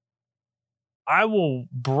will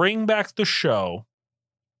bring back the show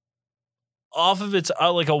off of its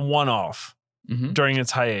like a one-off Mhm. during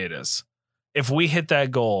its hiatus. If we hit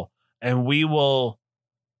that goal, and we will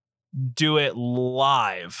do it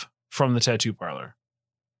live from the tattoo parlor.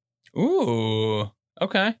 Ooh.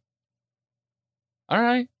 Okay. All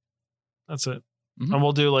right. That's it. Mhm. And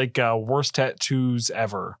we'll do like worst tattoos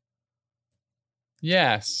ever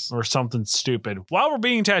Yes. or something stupid while we're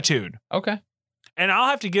being tattooed. Okay. And I'll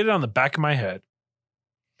have to get it on the back of my head.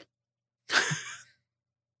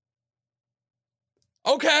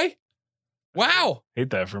 Okay. Wow. Hate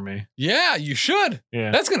that for me. Yeah, you should.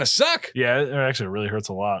 Yeah. That's going to suck. Yeah, it actually really hurts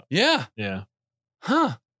a lot. Yeah. Yeah.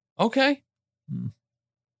 Huh. Okay.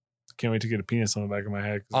 Can't wait to get a penis on the back of my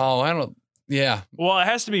head. Oh, I don't. Yeah. Well, it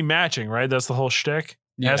has to be matching, right? That's the whole shtick.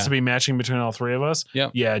 It has to be matching between all three of us.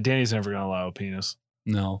 Yep. Yeah, Danny's never going to allow a penis.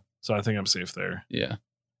 No. So I think I'm safe there. Yeah.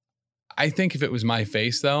 I think if it was my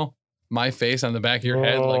face, though, my face on the back of your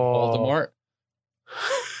head, like Voldemort,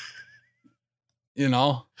 you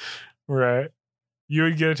know. Right. You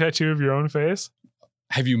would get a tattoo of your own face?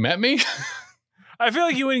 Have you met me? I feel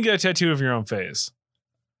like you wouldn't get a tattoo of your own face.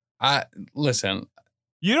 Listen.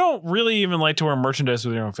 You don't really even like to wear merchandise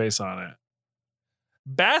with your own face on it.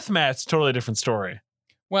 Bath mats, totally different story.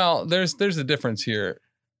 Well, there's a difference here.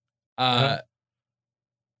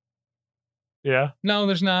 Yeah. No,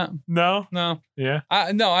 there's not. No. No. Yeah.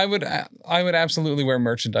 No, I would absolutely wear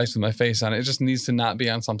merchandise with my face on it. It just needs to not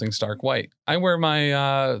be on something stark white. I wear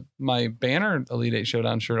my my banner Elite Eight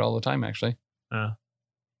Showdown shirt all the time, actually. Okay.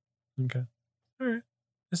 All right.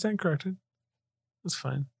 I stand corrected. That's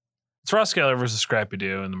fine. It's Ross Geller versus Scrappy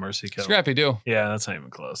Doo and the Mercy Kill. Scrappy Doo. Yeah, that's not even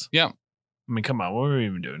close. Yeah. I mean, come on. What were we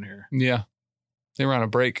even doing here? Yeah. They were on a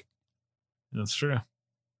break. That's true.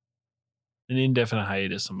 An indefinite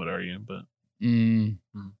hiatus, some would argue, but.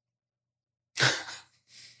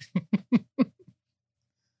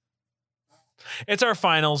 It's our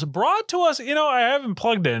finals brought to us. You know, I haven't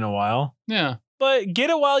plugged it in a while. Yeah. But get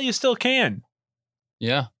it while you still can.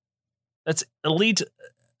 Yeah. That's Elite,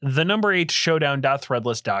 the number 8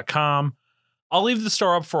 showdown.threadless.com. I'll leave the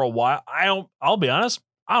store up for a while. I'll be honest,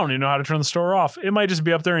 I don't even know how to turn the store off. It might just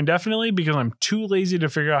be up there indefinitely because I'm too lazy to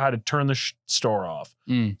figure out how to turn the store off.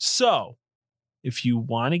 So if you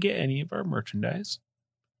want to get any of our merchandise,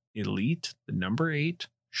 Elite, the number 8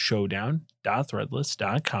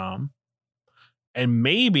 showdown.threadless.com. And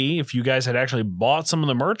maybe if you guys had actually bought some of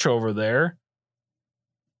the merch over there,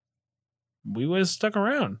 we would have stuck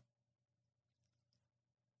around.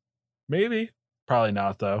 Maybe. Probably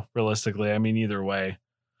not, though, realistically. I mean, either way.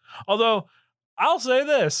 Although, I'll say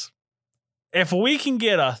this. If we can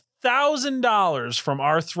get $1,000 from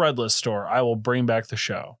our Threadless store, I will bring back the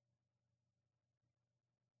show.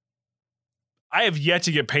 I have yet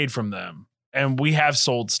to get paid from them, and we have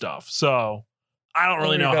sold stuff. So, I don't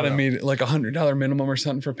really know. You How got to to- meet like $100 minimum or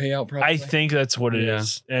something for payout. Probably. I think that's what it Yeah.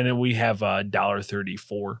 is. And then we have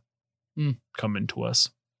 $1.34 Hmm. coming to us.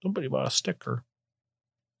 Somebody bought a sticker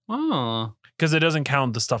Oh, because it doesn't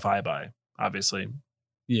count the stuff I buy, obviously.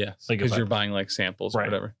 yes. Like if Because I- you're buying like samples Right.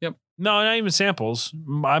 or whatever. Yep. No, not even samples.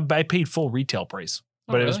 I paid full retail price,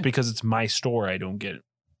 Oh, but it was really? because it's my store. I don't get it.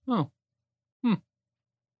 Oh. Hmm.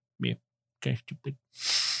 Me. Okay, stupid.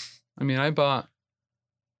 I mean, I bought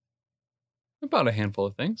a handful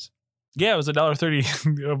of things. Yeah, it was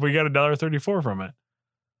 $1.30. We got $1.34 from it.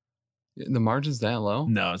 The margin's that low?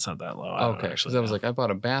 No, it's not that low. I don't Okay. actually Because I was know. like, I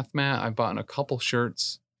bought a bath mat. I bought a couple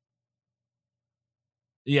shirts.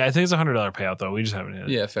 Yeah, I think it's $100 payout though. We just haven't hit it.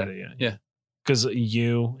 Yeah, fair. hit it yet. Yeah. Because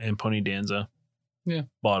you and Pony Danza, Yeah.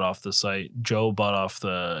 bought off the site. Joe bought off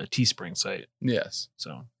the Teespring site. Yes.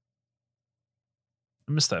 So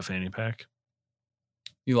I missed that fanny pack.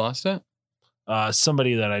 You lost it?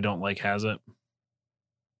 Somebody that I don't like has it.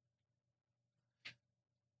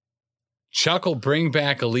 Chuck will bring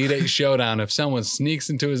back Elite Eight Showdown if someone sneaks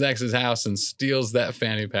into his ex's house and steals that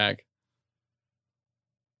fanny pack.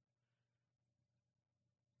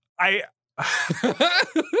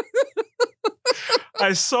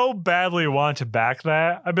 I so badly want to back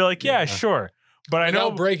that. I'd be like, yeah, Yeah. sure. But I know.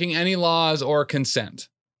 Without breaking any laws or consent.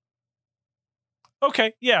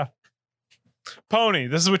 Okay, yeah. Pony,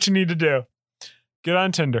 this is what you need to do. Get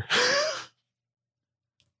on Tinder.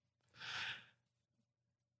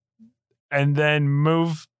 And then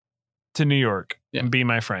move to New York Yeah. and be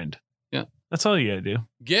my friend. Yeah. That's all you gotta do.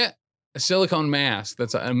 Get a silicone mask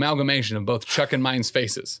that's an amalgamation of both Chuck and mine's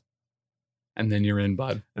faces. And then you're in,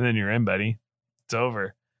 bud. And then you're in, buddy. It's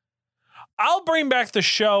over. I'll bring back the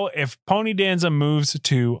show if Pony Danza moves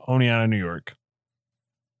to Oneonta, New York.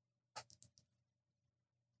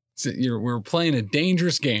 So we're playing a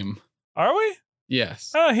dangerous game. Are we?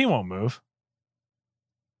 Yes. Oh, he won't move.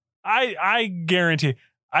 I guarantee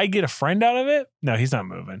I get a friend out of it. No, he's not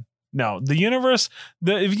moving. No, the universe,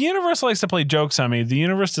 if the universe likes to play jokes on me, the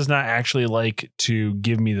universe does not actually like to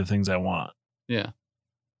give me the things I want. Yeah.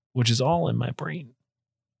 Which is all in my brain.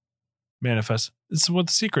 Manifest. This is what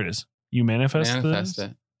the secret is. You manifest Manifest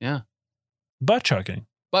it. butt chucking.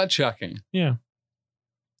 Butt chucking. Yeah.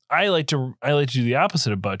 I like to do the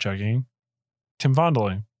opposite of butt chucking. Tim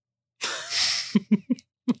fondling.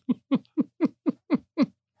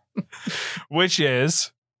 Which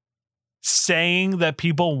is saying that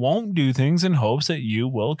people won't do things in hopes that you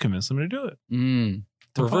will convince them to do it. Mm.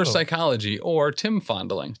 Tim Reverse fondling. psychology or Tim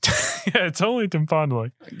fondling. Yeah, it's only Tim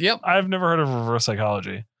fondling. Yep. I've never heard of reverse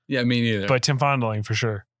psychology, Yeah, me neither. but Tim fondling for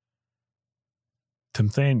sure. Tim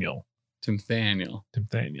Thaniel. Tim Thaniel.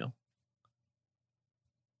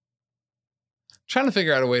 Trying to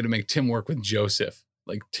figure out a way to make Tim work with Joseph,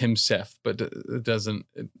 like Tim Seth, but it doesn't.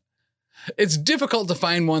 It's difficult to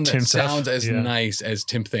find one that Tim Seth, sounds as yeah. nice as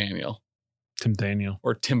Tim Thaniel Tim Thaniel.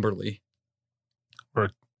 or Timberly.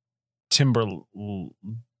 Timberleth?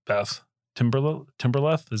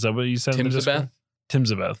 Is that what you said? in the Discord? Timzabeth.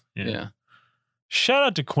 Timzabeth. Yeah. Yeah. Shout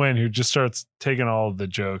out to Quinn who just starts taking all of the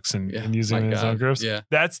jokes and using them in his own groups. Yeah.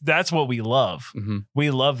 That's what we love. hmm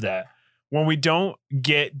We love that. When we don't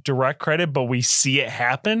get direct credit, but we see it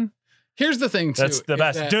happen, Here's the thing, too. that's the is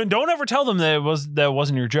best. that Don't ever tell them that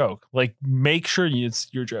wasn't your joke. Like, make sure it's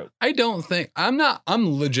your joke. I don't think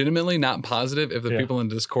I'm legitimately not positive if the Yeah. people in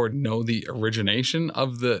Discord know the origination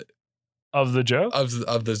of the Of the joke? of the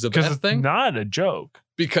Because Zabeth it's thing, not a joke.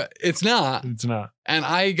 because it's not. It's not. And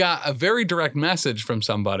I got a very direct message from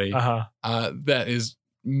somebody Uh-huh. that is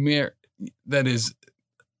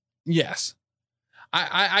yes.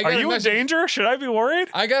 I got Are a you in message, danger? Should I be worried?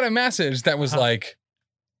 I got a message that was Huh. like,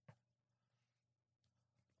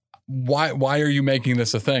 why are you making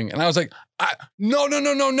this a thing? And I was like,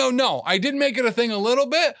 no. I did make it a thing a little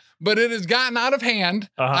bit, but it has gotten out of hand.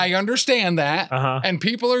 Uh-huh. I understand that. Uh-huh. And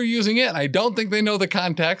people are using it. I don't think they know the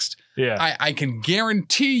context. Yeah. I can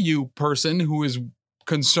guarantee you, person who is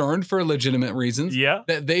concerned for legitimate reasons, Yeah.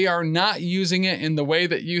 that they are not using it in the way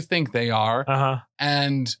that you think they are. Uh-huh.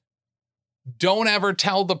 And don't ever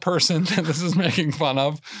tell the person that this is making fun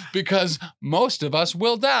of, because most of us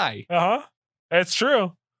will die. Uh-huh. It's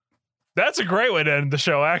true. That's a great way to end the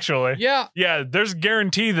show, actually. Yeah. Yeah, there's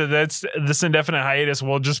guarantee that this indefinite hiatus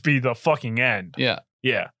will just be the fucking end. Yeah.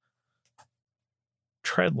 Yeah.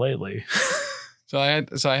 Tread lightly. So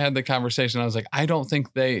I had the conversation. I was like, I don't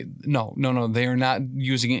think they are not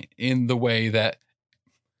using it in the way that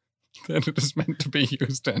it is meant to be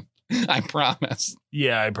used in. I promise.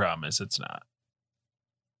 Yeah, I promise it's not.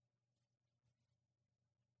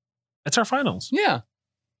 It's our finals. Yeah.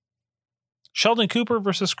 Sheldon Cooper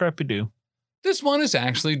versus Scrappy Doo. This one is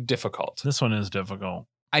actually difficult. This one is difficult.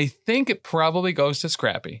 I think it probably goes to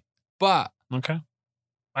Scrappy, but Okay.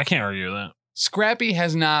 I can't argue that. Scrappy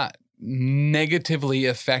has not negatively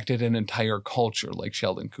affected an entire culture like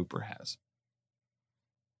Sheldon Cooper has.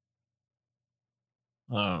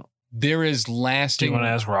 There is Do you lasting want to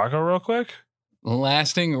ask Rocco real quick?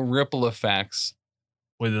 lasting ripple effects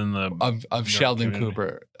Within the of Sheldon community.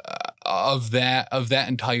 Cooper, of that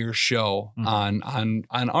entire show Mhm.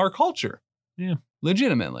 on our culture. Yeah.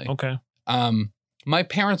 Legitimately. Okay. My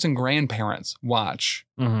parents and grandparents watch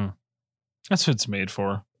Mm-hmm. That's what it's made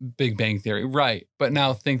for. Big Bang Theory, right? But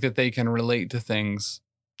now think that they can relate to things.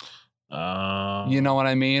 You know what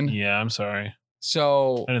I mean? Yeah, I'm sorry.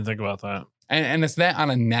 So I didn't think about that. and it's that on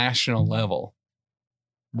a national level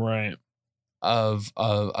Right. of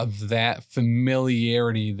that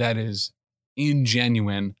familiarity that is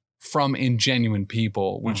ingenuine from ingenuine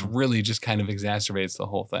people, which Mhm. really just kind of exacerbates the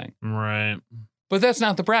whole thing. Right. But that's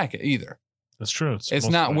not the bracket either. That's true. It's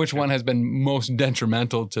most not of which it. one has been most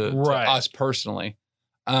detrimental to Right. us personally.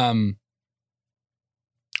 I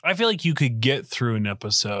feel like you could get through an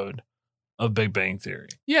episode of Big Bang Theory.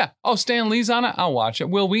 Yeah. Oh, Stan Lee's on it. I'll watch it.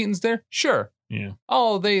 Will Wheaton's there. Sure. Yeah.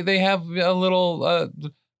 Oh, they have a little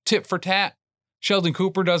tit for tat. Sheldon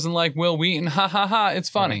Cooper doesn't like Will Wheaton. Ha ha ha. It's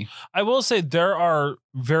funny. I will say there are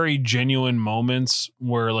very genuine moments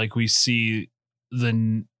where like we see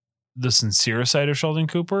the sincere side of Sheldon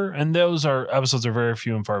Cooper, and those episodes are very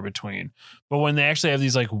few and far between. But when they actually have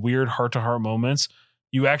these like weird heart-to-heart moments,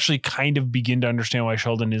 you actually kind of begin to understand why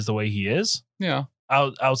Sheldon is the way he is. Yeah.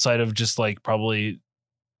 Outside of just like probably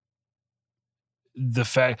the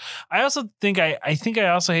fact. I also think I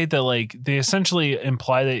also hate that like they essentially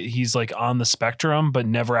imply that he's like on the spectrum, but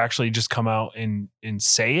never actually just come out and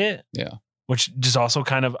say it. Yeah. Which just also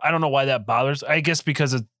kind of, I don't know why that bothers. I guess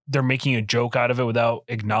because they're making a joke out of it without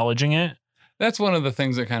acknowledging it. That's one of the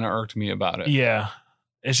things that kind of irked me about it. Yeah.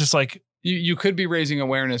 It's just like, You could be raising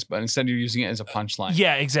awareness, but instead you're using it as a punchline.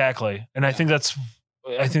 yeah, exactly. And I think that's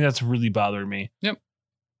really bothered me. Yep.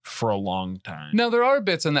 For a long time. Now, there are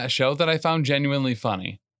bits in that show that I found genuinely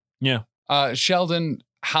funny. Yeah. Sheldon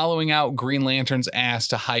hollowing out Green Lantern's ass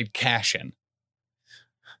to hide cash in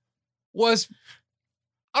was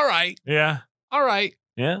all right. Yeah. All right.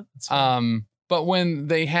 Yeah. That's fine. But when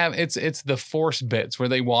they have it's the force bits where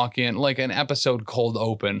they walk in like an episode cold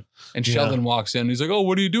open and Yeah. Sheldon walks in. He's like, "Oh,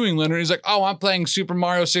 what are you doing, Leonard?" He's like, "Oh, I'm playing Super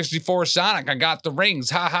Mario 64 Sonic. I got the rings.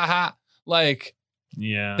 Ha ha ha." Like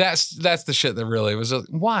yeah. that's the shit that really was like,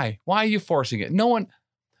 why are you forcing it? No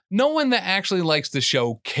one that actually likes the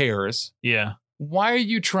show cares. Yeah. Why are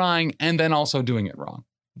you trying and then also doing it wrong?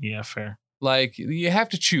 Yeah. Fair. Like you have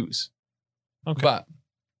to choose. Okay. But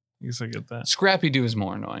I guess I get that. Scrappy Doo is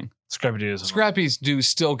more annoying. Scrappy Doo is. Scrappy Doo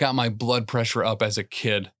still got my blood pressure up as a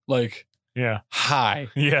kid. Like Yeah. high.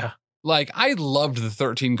 Yeah. Like I loved the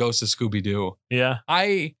 13 Ghosts of Scooby Doo. Yeah.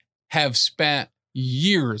 I have spent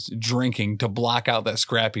years drinking to block out that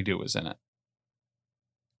Scrappy Doo was in it.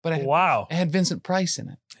 But it Wow. had Vincent Price in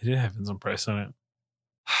it. It did have some price on it.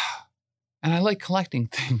 And I like collecting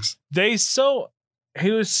things. He was so,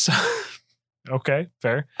 okay,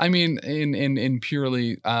 fair. I mean, in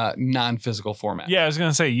purely non-physical format. Yeah, I was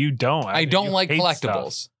gonna say you don't. I don't you like hate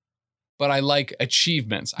collectibles, stuff. but I like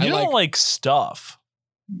achievements. You I don't like stuff.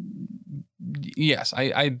 Yes,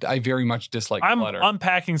 I very much dislike I'm clutter.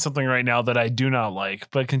 unpacking something right now that I do not like,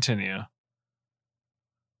 but continue.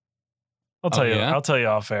 I'll tell you. yeah? I'll tell you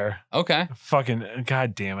off air. Okay. Fucking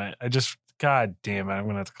god damn it! God damn it! I'm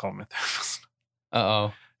gonna have to call my therapist.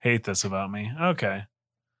 Uh-oh. Hate this about me. Okay,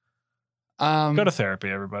 Go go to therapy,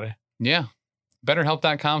 everybody. yeah.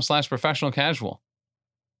 BetterHelp.com/professional casual.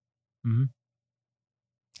 Mhm.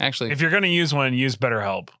 Actually, If you're gonna use one, use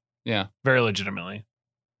BetterHelp. yeah, Very legitimately.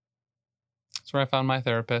 that's where I found my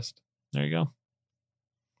therapist. There you go.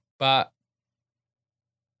 But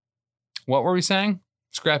what were we saying?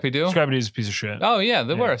 Scrappy Doo? Scrappy Doo's a piece of shit. Oh yeah,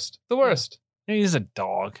 the Yeah. worst. The worst. Yeah, he's a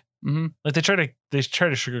dog. Mm-hmm. Like they try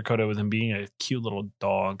to sugarcoat it with him being a cute little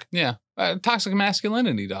dog. Yeah. Toxic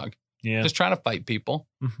masculinity dog. Yeah, Just trying to fight people.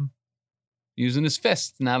 Mhm. Using his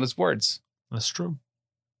fists, not his words. That's true.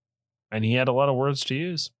 And he had a lot of words to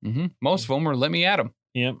use. Mm-hmm. Most of them were "let me at him."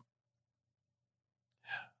 Yep.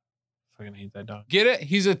 Fucking hate that dog. Get it?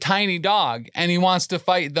 He's a tiny dog and he wants to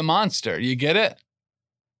fight the monster. You get it?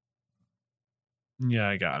 Yeah,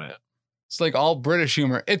 I got it. It's like all British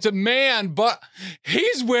humor. It's a man, but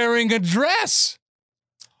he's wearing a dress.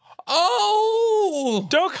 Oh!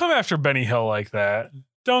 Don't come after Benny Hill like that.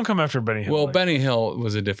 Don't come after Benny Hill. Well, like Benny Hill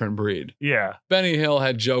was a different breed. Yeah. Benny Hill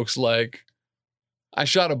had jokes like, "I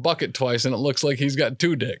shot a bucket twice and it looks like he's got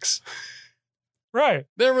two dicks." Right.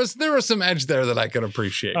 There was some edge there that I could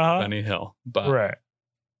appreciate with Benny Hill. But Right.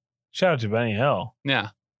 Shout out to Benny Hill. yeah.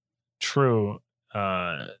 True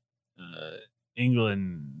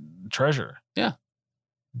England treasure. Yeah.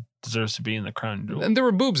 Deserves to be in the crown jewel. And there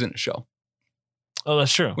were boobs in the show, Oh,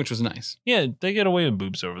 that's true. which was nice. Yeah, they get away with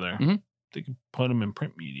boobs over there. Mhm. They can put them in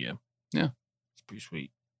print media. Yeah. It's pretty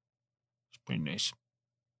sweet. It's pretty nice.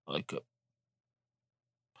 I like it.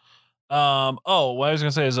 Oh, what I was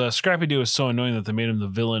gonna say is Scrappy Doo is so annoying that they made him the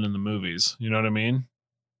villain in the movies. You know what I mean?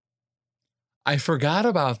 I forgot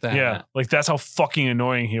about that. Yeah. Like that's how fucking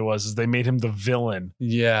annoying he was, is they made him the villain.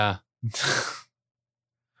 Yeah.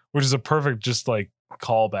 Which is a perfect just like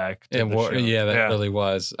callback to the show. Yeah, that really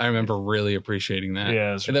was. I remember really appreciating that.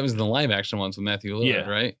 Yeah. And that was the live action ones with Matthew Lillard, Yeah.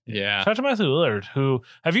 right? Yeah. Shout out to Matthew Lillard, who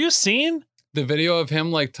have you seen? The video of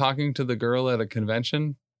him like talking to the girl at a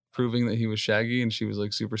convention, proving that he was Shaggy, and she was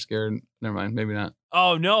like super scared. Never mind, maybe not.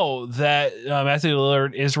 Oh no, that Matthew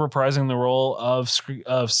Lillard is reprising the role of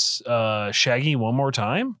Shaggy one more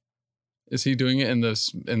time. Is he doing it in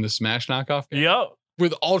the Smash knockoff game? Yep.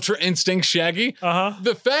 With Ultra Instinct Shaggy?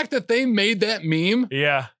 The fact that they made that meme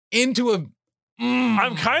into a...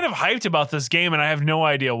 I'm kind of hyped about this game and I have no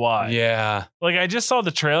idea why. Yeah. Like I just saw the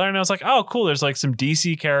trailer and I was like, oh cool, there's like some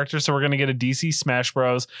DC characters, so we're gonna get a DC Smash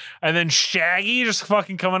Bros. And then Shaggy just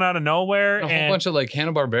fucking coming out of nowhere. A whole bunch of like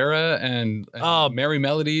Hanna-Barbera and Merry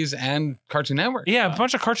Melodies and Cartoon Network. Yeah, a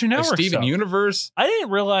bunch of Cartoon Network Steven stuff. Universe. I didn't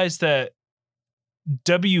realize that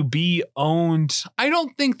WB owned... I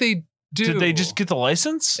don't think they do. Did they just get the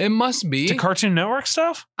license? It must be. To Cartoon Network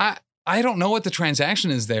stuff? I don't know what the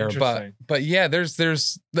transaction is there, but yeah, there's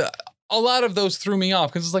a lot of those threw me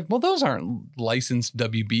off because it's like, well, those aren't licensed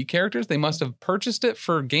WB characters. They must have purchased it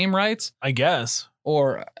for game rights, I guess.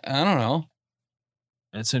 or I don't know.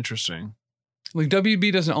 It's interesting. Like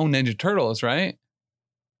WB doesn't own Ninja Turtles, right?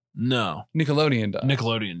 No. Nickelodeon does.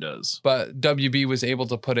 Nickelodeon does. But WB was able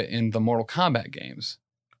to put it in the Mortal Kombat games.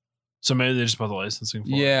 So maybe they just bought the licensing for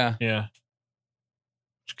it. Yeah. Yeah.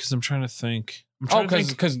 Because I'm trying to think.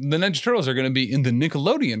 Because the Ninja Turtles are going to be in the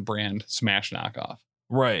Nickelodeon brand Smash knockoff.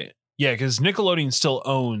 Right. Yeah, because Nickelodeon still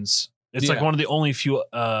owns. It's like one of the only few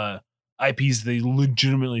IPs they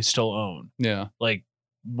legitimately still own. Yeah. Like,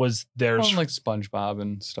 was theirs. Well, like SpongeBob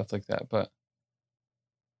and stuff like that. But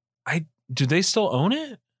do they still own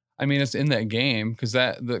it? I mean, it's in that game because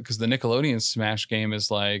the Nickelodeon Smash game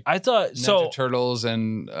is like I thought Ninja Turtles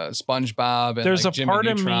and SpongeBob and there's like a Jimmy part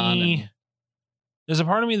Neutron of me. There's a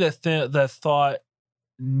part of me that thought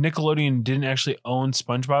Nickelodeon didn't actually own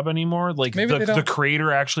SpongeBob anymore. Like the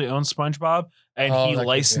creator actually owns SpongeBob and he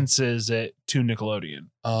licenses it to Nickelodeon.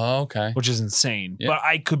 Oh, okay. Which is insane. Yeah. But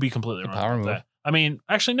I could be completely wrong power with move. that. I mean,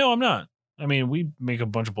 actually, no, I'm not. I mean, we make a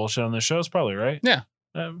bunch of bullshit on this show. It's probably right. Yeah.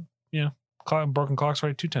 Broken clocks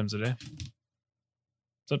right 2 times a day.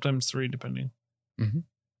 Sometimes 3, depending. Mm-hmm.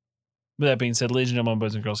 With that being said, ladies and gentlemen,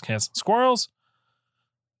 boys and girls, cats and squirrels,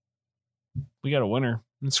 we got a winner.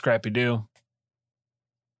 It's Scrappy Doo.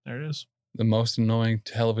 There it is. The most annoying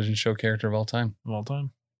television show character of all time. Of all time.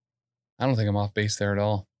 I don't think I'm off base there at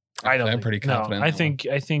all. I'm pretty confident. No,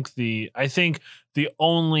 I think the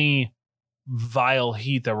only vile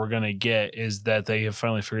heat that we're gonna get is that they have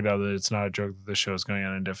finally figured out that it's not a joke that the show is going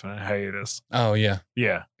on indefinite hiatus. Oh yeah.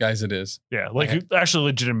 Yeah. Guys, it is. Yeah. Like actually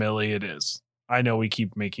legitimately it is. I know we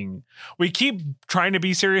keep trying to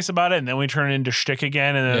be serious about it and then we turn it into shtick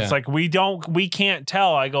again. And then it's like, we can't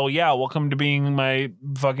tell. I go, yeah, welcome to being my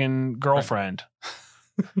fucking girlfriend.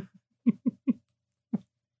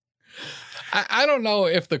 I don't know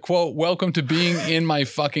if the quote, welcome to being in my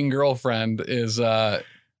fucking girlfriend is,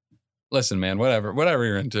 listen, man, whatever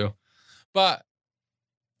you're into. But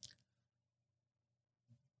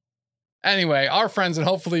anyway, our friends and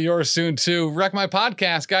hopefully yours soon too. Wreck My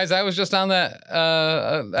Podcast, guys. I was just on that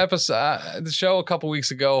episode, the show a couple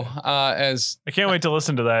weeks ago. I can't wait to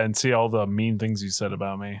listen to that and see all the mean things you said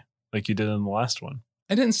about me, like you did in the last one.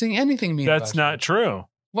 I didn't say anything mean. That's not true.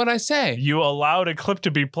 What'd I say? You allowed a clip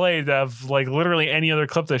to be played of like literally any other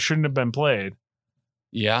clip that shouldn't have been played.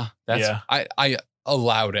 Yeah, I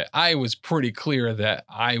allowed it. I was pretty clear that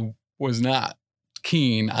I was not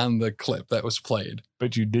keen on the clip that was played.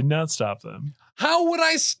 But you did not stop them. How would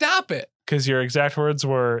I stop it? Because your exact words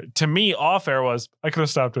were, to me, off air was, I could have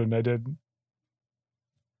stopped it and I didn't.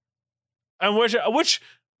 And which,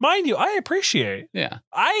 mind you, I appreciate. Yeah.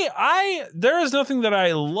 There is nothing that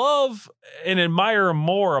I love and admire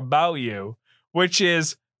more about you, which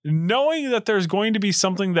is knowing that there's going to be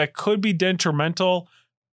something that could be detrimental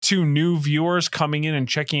to new viewers coming in and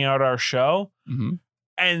checking out our show,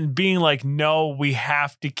 and being like, no, we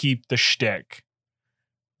have to keep the shtick.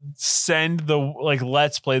 Let's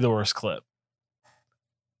play the worst clip.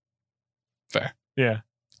 Fair. Yeah.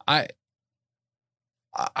 I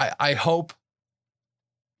hope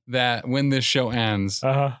that when this show ends,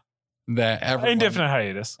 that everyone Indefinite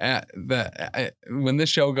hiatus. When this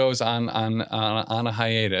show goes on a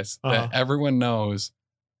hiatus, that everyone knows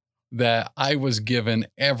that I was given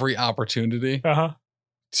every opportunity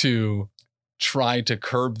to try to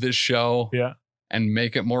curb this show and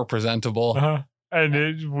make it more presentable.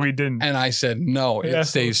 And we didn't. And I said, no, it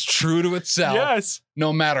stays true to itself. Yes.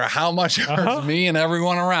 No matter how much it hurts me and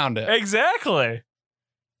everyone around it. Exactly.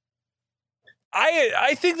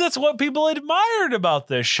 I think that's what people admired about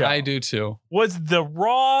this show. I do too. Was the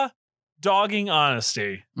raw dogging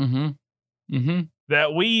honesty.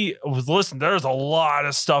 That listen, there's a lot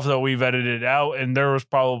of stuff that we've edited out, and there was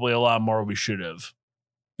probably a lot more we should have.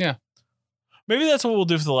 Yeah. Maybe that's what we'll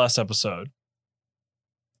do for the last episode.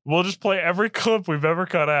 We'll just play every clip we've ever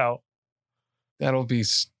cut out. That'll be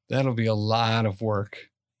a lot of work.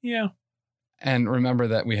 Yeah. And remember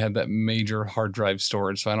that we had that major hard drive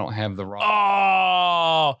storage, so I don't have the raw.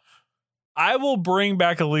 Oh, I will bring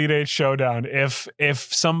back Elite Eight Showdown if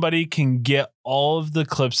somebody can get all of the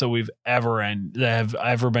clips that that have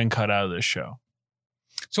ever been cut out of this show.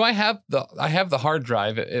 So I have the hard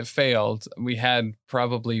drive. It failed. We had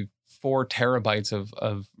probably 4 terabytes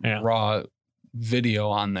of raw video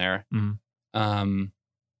on there. I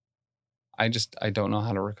don't know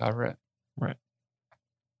how to recover it. Right.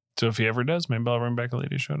 So if he ever does, maybe I'll bring back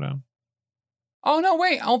Elite Eight Showdown. Oh no,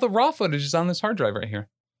 wait. All the raw footage is on this hard drive right here.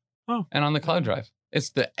 Oh. And on the cloud drive.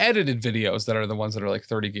 It's the edited videos that are the ones that are like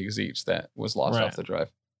 30 gigs each that was lost off the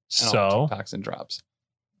drive. And all the TikToks and drops.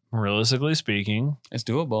 Realistically speaking, it's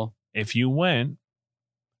doable. If you went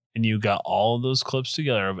and you got all of those clips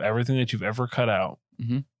together of everything that you've ever cut out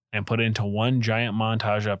and put it into one giant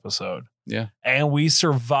montage episode. Yeah. And we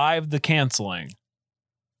survived the canceling.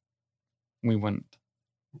 We wouldn't.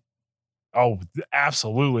 Oh,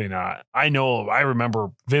 absolutely not. I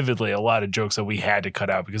remember vividly a lot of jokes that we had to cut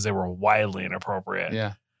out because they were wildly inappropriate.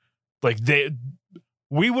 Yeah. Like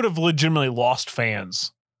we would have legitimately lost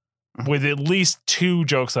fans with at least 2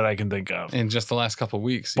 jokes that I can think of. In just the last couple of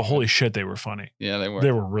weeks. But holy shit, they were funny. Yeah, they were.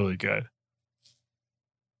 They were really good.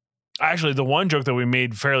 Actually, the one joke that we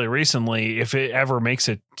made fairly recently, if it ever makes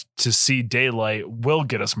it to see daylight, will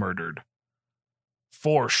get us murdered.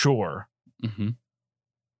 For sure.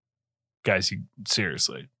 Guys,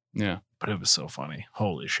 seriously. Yeah. But it was so funny.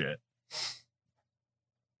 Holy shit.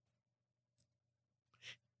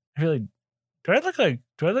 I feel like, do I look like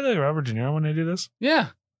Robert De Niro when I do this? Yeah.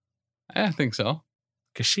 I think so.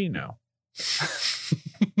 Casino.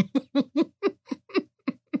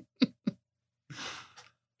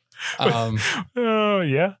 Oh,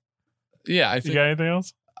 yeah. Yeah. I think, you got anything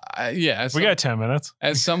else? Yeah. We got 10 minutes.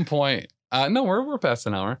 At some point. No, we're past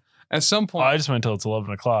an hour. At some point. I just went until it's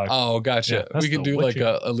 11 o'clock. Oh, gotcha. Yeah, we could do like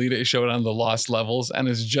a Elite Eight Showdown the Lost Levels, and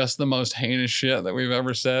it's just the most heinous shit that we've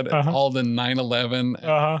ever said. All the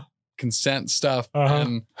 9/11 consent stuff.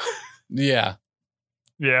 And yeah.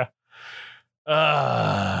 Yeah.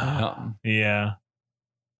 Yeah.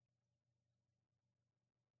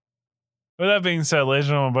 With that being said, ladies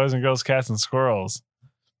and gentlemen, boys and girls, cats and squirrels,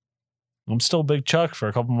 I'm still Big Chuck for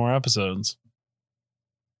a couple more episodes.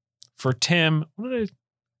 For Tim, what did I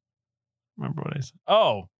remember what I said?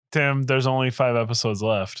 Oh, Tim, there's only 5 episodes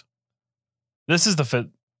left. This is the 5th.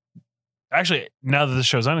 Actually, now that this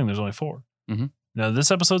show's ending, there's only 4. Now this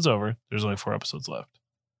episode's over. There's only 4 episodes left.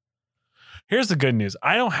 Here's the good news.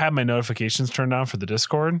 I don't have my notifications turned on for the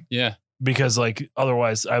Discord. Yeah. Because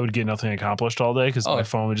otherwise I would get nothing accomplished all day because my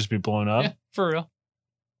phone would just be blowing up. Yeah, for real.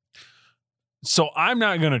 So I'm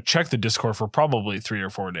not going to check the Discord for probably 3 or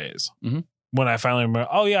 4 days. When I finally remember,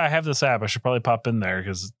 oh yeah, I have this app. I should probably pop in there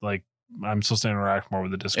because I'm supposed to interact more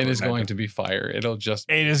with the Discord. It is going to be fire. It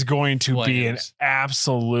is going to be an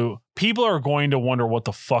absolute. People are going to wonder what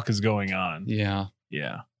the fuck is going on. Yeah.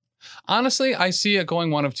 Yeah. Honestly, I see it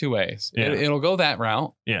going one of 2 ways. Yeah. It'll go that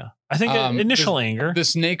route. Yeah. I think initial anger. The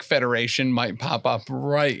Snake Federation might pop up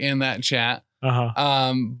right in that chat.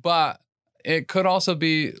 But it could also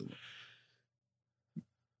be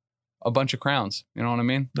a bunch of crowns. You know what I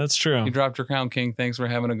mean? That's true. You dropped your crown, King. Thanks for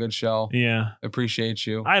having a good show. Yeah. Appreciate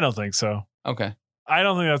you. I don't think so. Okay. I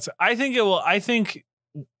don't think that's. I think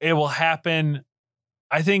it will happen.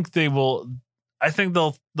 I think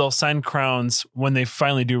they'll send crowns when they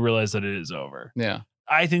finally do realize that it is over. Yeah.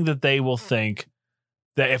 I think that they will think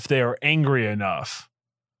that if they are angry enough,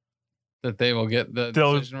 that they will get the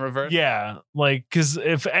decision reversed. Yeah. Because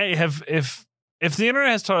if the internet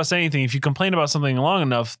has taught us anything, if you complain about something long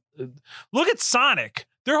enough, look at Sonic.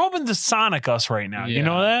 They're hoping to Sonic us right now. Yeah. You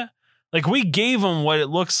know that? We gave them what it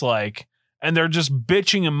looks like, and they're just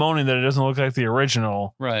bitching and moaning that it doesn't look like the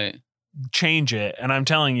original. Right. Change it. And I'm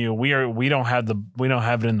telling you, we don't have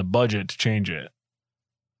it in the budget to change it.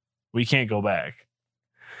 We can't go back.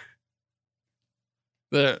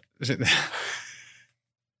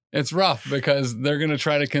 It's rough because they're going to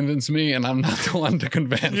try to convince me and I'm not the one to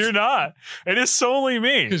convince. You're not. It is solely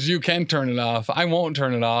me. Because you can turn it off. I won't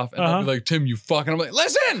turn it off. And they'll be like, Tim, you fucking. I'm like,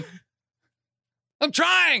 listen, I'm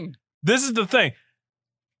trying. This is the thing.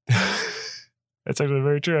 That's actually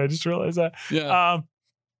very true. I just realized that. Yeah.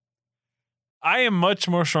 I am much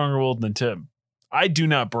more stronger-willed than Tim. I do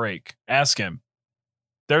not break. Ask him.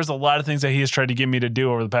 There's a lot of things that he has tried to get me to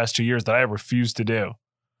do over the past 2 years that I refuse to do.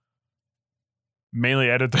 Mainly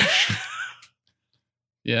edit the show.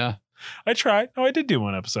 Yeah. I tried. Oh, I did do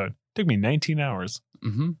one episode. It took me 19 hours.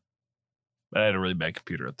 Mm-hmm. But I had a really bad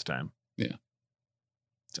computer at the time. Yeah.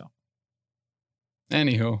 So.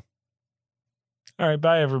 Anywho. All right.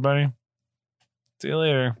 Bye, everybody. See you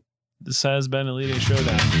later. This has been Elite Eight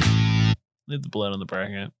Showdown. Leave the blood on the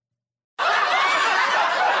bracket.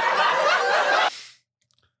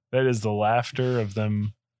 That is the laughter of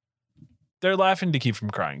them. They're laughing to keep from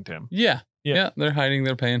crying, Tim. Yeah. They're hiding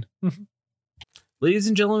their pain. Ladies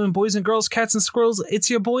and gentlemen, boys and girls, cats and squirrels, it's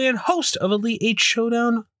your boy and host of Elite Eight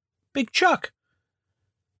Showdown, Big Chuck.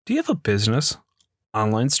 Do you have a business,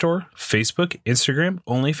 online store, Facebook, Instagram,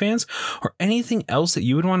 OnlyFans, or anything else that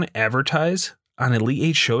you would want to advertise on Elite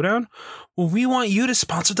Eight Showdown? Well, we want you to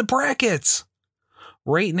sponsor the brackets.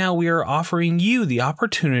 Right now, we are offering you the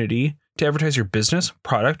opportunity to advertise your business,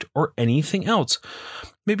 product, or anything else.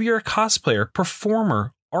 Maybe you're a cosplayer,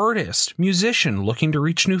 performer, artist, musician looking to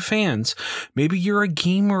reach new fans. Maybe you're a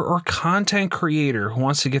gamer or content creator who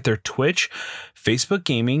wants to get their Twitch, Facebook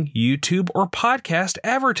gaming, YouTube, or podcast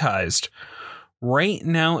advertised. Right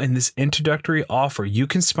now in this introductory offer, you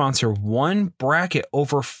can sponsor one bracket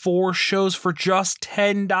over 4 shows for just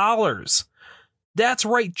 $10. That's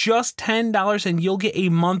right, just $10, and you'll get a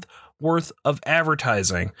month worth of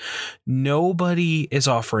advertising. Nobody is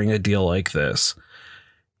offering a deal like this.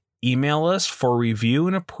 Email us for review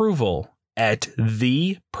and approval at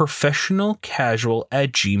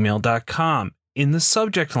theprofessionalcasual@gmail.com. In the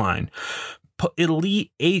subject line, put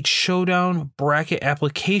Elite 8 Showdown bracket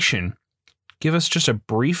application. Give us just a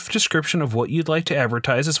brief description of what you'd like to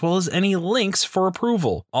advertise, as well as any links for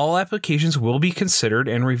approval. All applications will be considered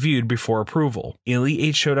and reviewed before approval. Elite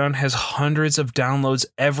 8 Showdown has hundreds of downloads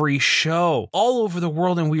every show all over the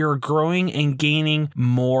world, and we are growing and gaining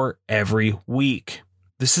more every week.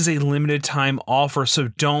 This is a limited time offer, so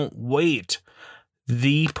don't wait.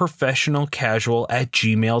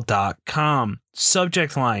 theprofessionalcasual@gmail.com.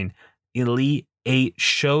 Subject line, Elite 8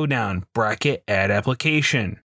 Showdown bracket ad application.